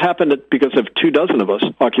 That all happened because of 24 of us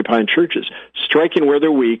occupying churches, striking where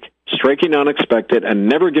they're weak, striking unexpected, and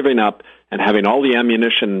never giving up, and having all the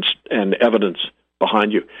ammunition and evidence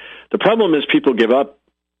behind you. The problem is people give up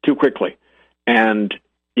too quickly, and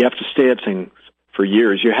you have to stay at things for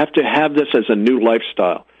years. You have to have this as a new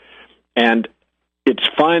lifestyle. And it's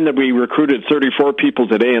fine that we recruited 34 people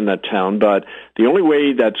today in that town, but the only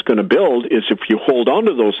way that's going to build is if you hold on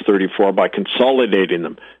to those 34 by consolidating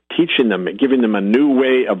them, teaching them, and giving them a new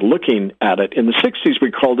way of looking at it. In the 60s,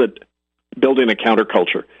 we called it building a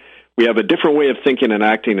counterculture. We have a different way of thinking and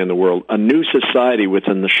acting in the world, a new society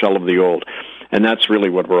within the shell of the old. And that's really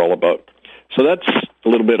what we're all about. So that's a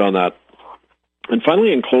little bit on that. And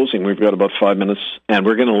finally, in closing, we've got about 5 minutes, and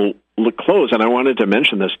we're going to close. And I wanted to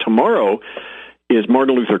mention this. Tomorrow is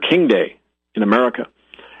Martin Luther King Day in America.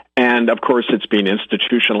 And, of course, it's being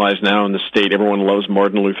institutionalized now in the state. Everyone loves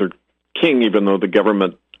Martin Luther King, even though the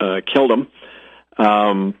government killed him.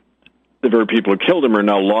 The very people who killed him are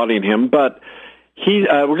now lauding him. But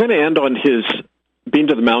we're going to end on his Being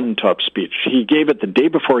to the Mountaintop speech. He gave it the day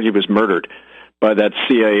before he was murdered by that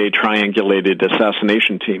CIA triangulated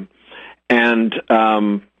assassination team. And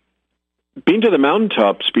Being to the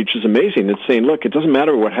Mountaintop speech is amazing. It's saying, look, it doesn't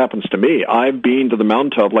matter what happens to me. I've been to the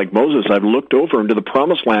mountaintop like Moses. I've looked over into the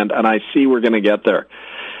promised land, and I see we're going to get there.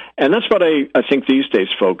 And that's what I think these days,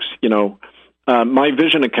 folks. You know, my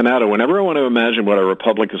vision of Kanata, whenever I want to imagine what a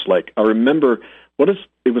republic is like, I remember what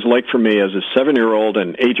it was like for me as a 7-year-old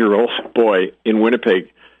and 8-year-old boy in Winnipeg,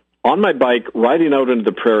 on my bike, riding out into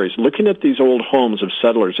the prairies, looking at these old homes of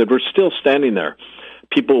settlers that were still standing there.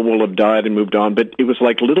 People will have died and moved on, but it was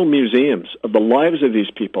like little museums of the lives of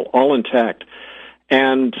these people, all intact.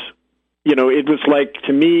 And it was like,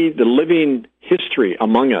 to me, the living history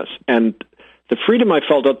among us. And the freedom I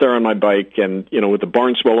felt out there on my bike and, with the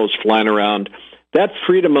barn swallows flying around, that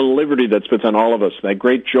freedom and liberty that's within all of us, that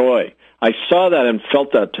great joy, I saw that and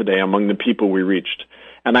felt that today among the people we reached.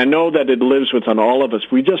 And I know that it lives within all of us.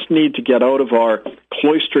 We just need to get out of our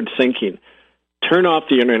cloistered thinking, turn off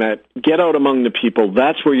the internet, get out among the people.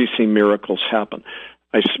 That's where you see miracles happen.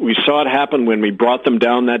 We saw it happen when we brought them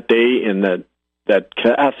down that day in that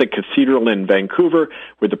Catholic cathedral in Vancouver,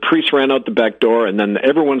 where the priest ran out the back door, and then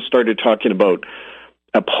everyone started talking about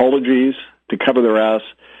apologies to cover their ass.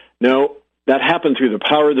 No, that happened through the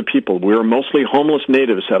power of the people. We were mostly homeless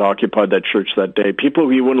natives that occupied that church that day,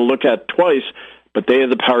 people you wouldn't look at twice, but they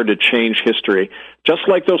had the power to change history, just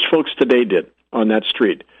like those folks today did on that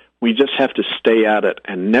street. We just have to stay at it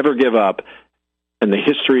and never give up, and the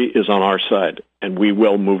history is on our side, and we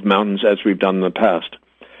will move mountains as we've done in the past.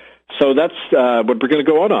 So that's what we're going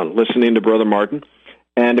to go out on, listening to Brother Martin.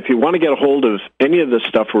 And if you want to get a hold of any of this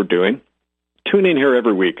stuff we're doing, tune in here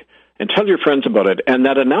every week and tell your friends about it. And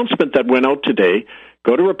that announcement that went out today,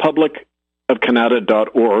 go to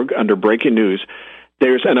republicofcanada.org under breaking news.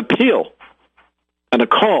 There's an appeal and a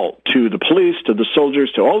call to the police, to the soldiers,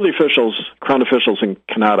 to all the officials, Crown officials in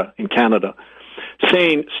Canada,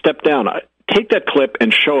 saying, step down. Take that clip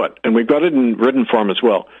and show it. And we've got it in written form as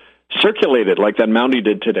well. Circulate it like that Mountie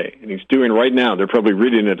did today. And he's doing right now. They're probably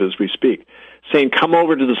reading it as we speak. Saying, come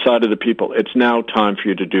over to the side of the people. It's now time for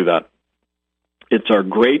you to do that. It's our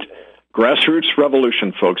great grassroots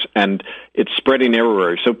revolution, folks, and it's spreading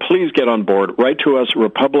everywhere. So please get on board. Write to us,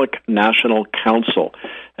 Republic National Council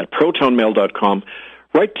at protonmail.com.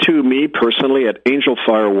 Write to me personally at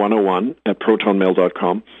angelfire101 at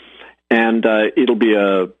protonmail.com. And it'll be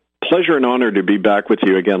a pleasure and honor to be back with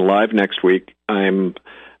you again live next week. I'm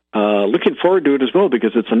looking forward to it as well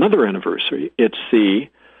because it's another anniversary. It's the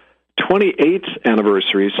 28th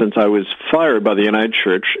anniversary since I was fired by the United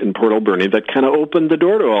Church in Port Alberni that kind of opened the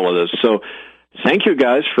door to all of this. So thank you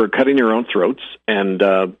guys for cutting your own throats and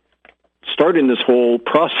starting this whole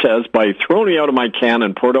process by throwing me out of my can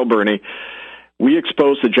in Port Alberni. We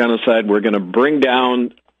exposed the genocide. We're going to bring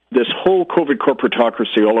down this whole COVID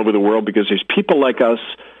corporatocracy all over the world because there's people like us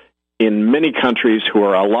in many countries who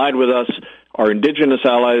are allied with us, our Indigenous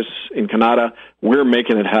allies in Kanata. We're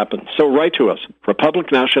making it happen. So write to us,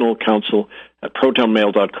 Republic National Council at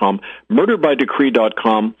protonmail.com,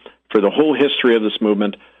 murderbydecree.com for the whole history of this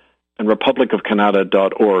movement, and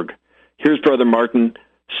republicofcanada.org. Here's Brother Martin.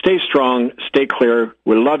 Stay strong, stay clear.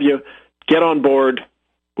 We love you. Get on board.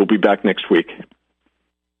 We'll be back next week.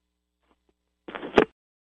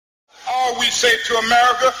 All we say to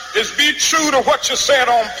America is be true to what you said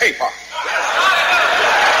on paper.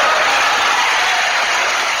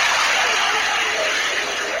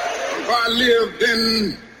 If I lived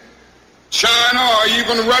in China or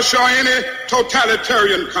even Russia or any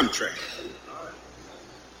totalitarian country,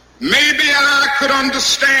 maybe I could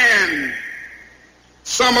understand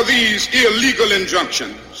some of these illegal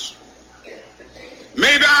injunctions.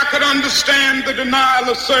 Maybe I could understand the denial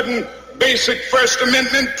of certain basic First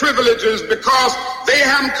Amendment privileges because they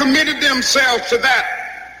haven't committed themselves to that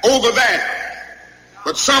over there.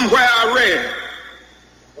 But somewhere I read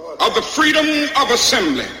of the freedom of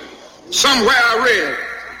assembly. Somewhere I read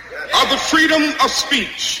of the freedom of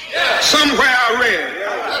speech. Somewhere I read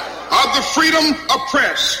of the freedom of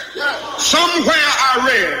press. Somewhere I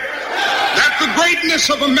read that the greatness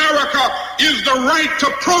of America is the right to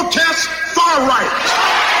protest far right.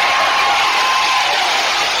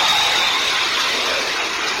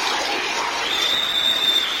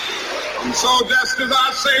 And so just as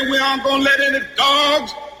I say we aren't going to let any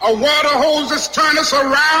dogs or water hoses turn us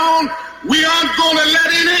around, we aren't going to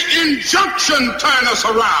let any injunction turn us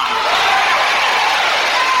around.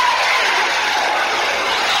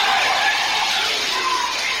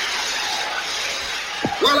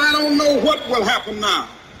 Well, I don't know what will happen now.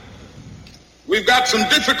 We've got some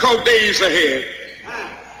difficult days ahead.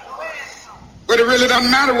 But it really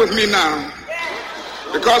doesn't matter with me now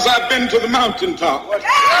because I've been to the mountaintop.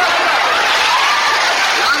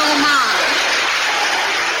 I don't mind.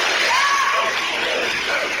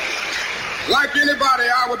 Like anybody,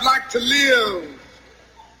 I would like to live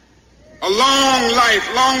a long life.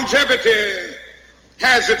 Longevity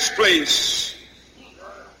has its place.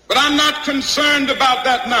 But I'm not concerned about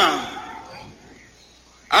that now.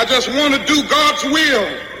 I just want to do God's will.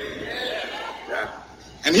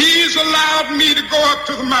 And He's allowed me to go up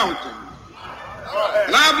to the mountain.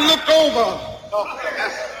 And I've looked over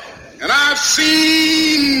and I've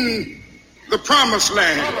seen the promised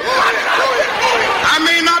land. I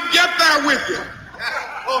may not get there with you,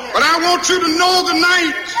 but I want you to know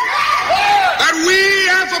tonight that we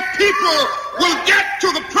as a people will get to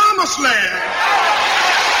the promised land.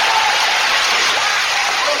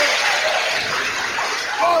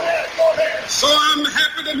 So I'm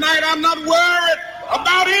happy tonight. I'm not worried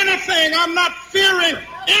about anything. I'm not fearing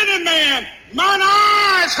any man. Mine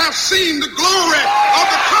eyes have seen the glory of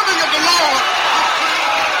the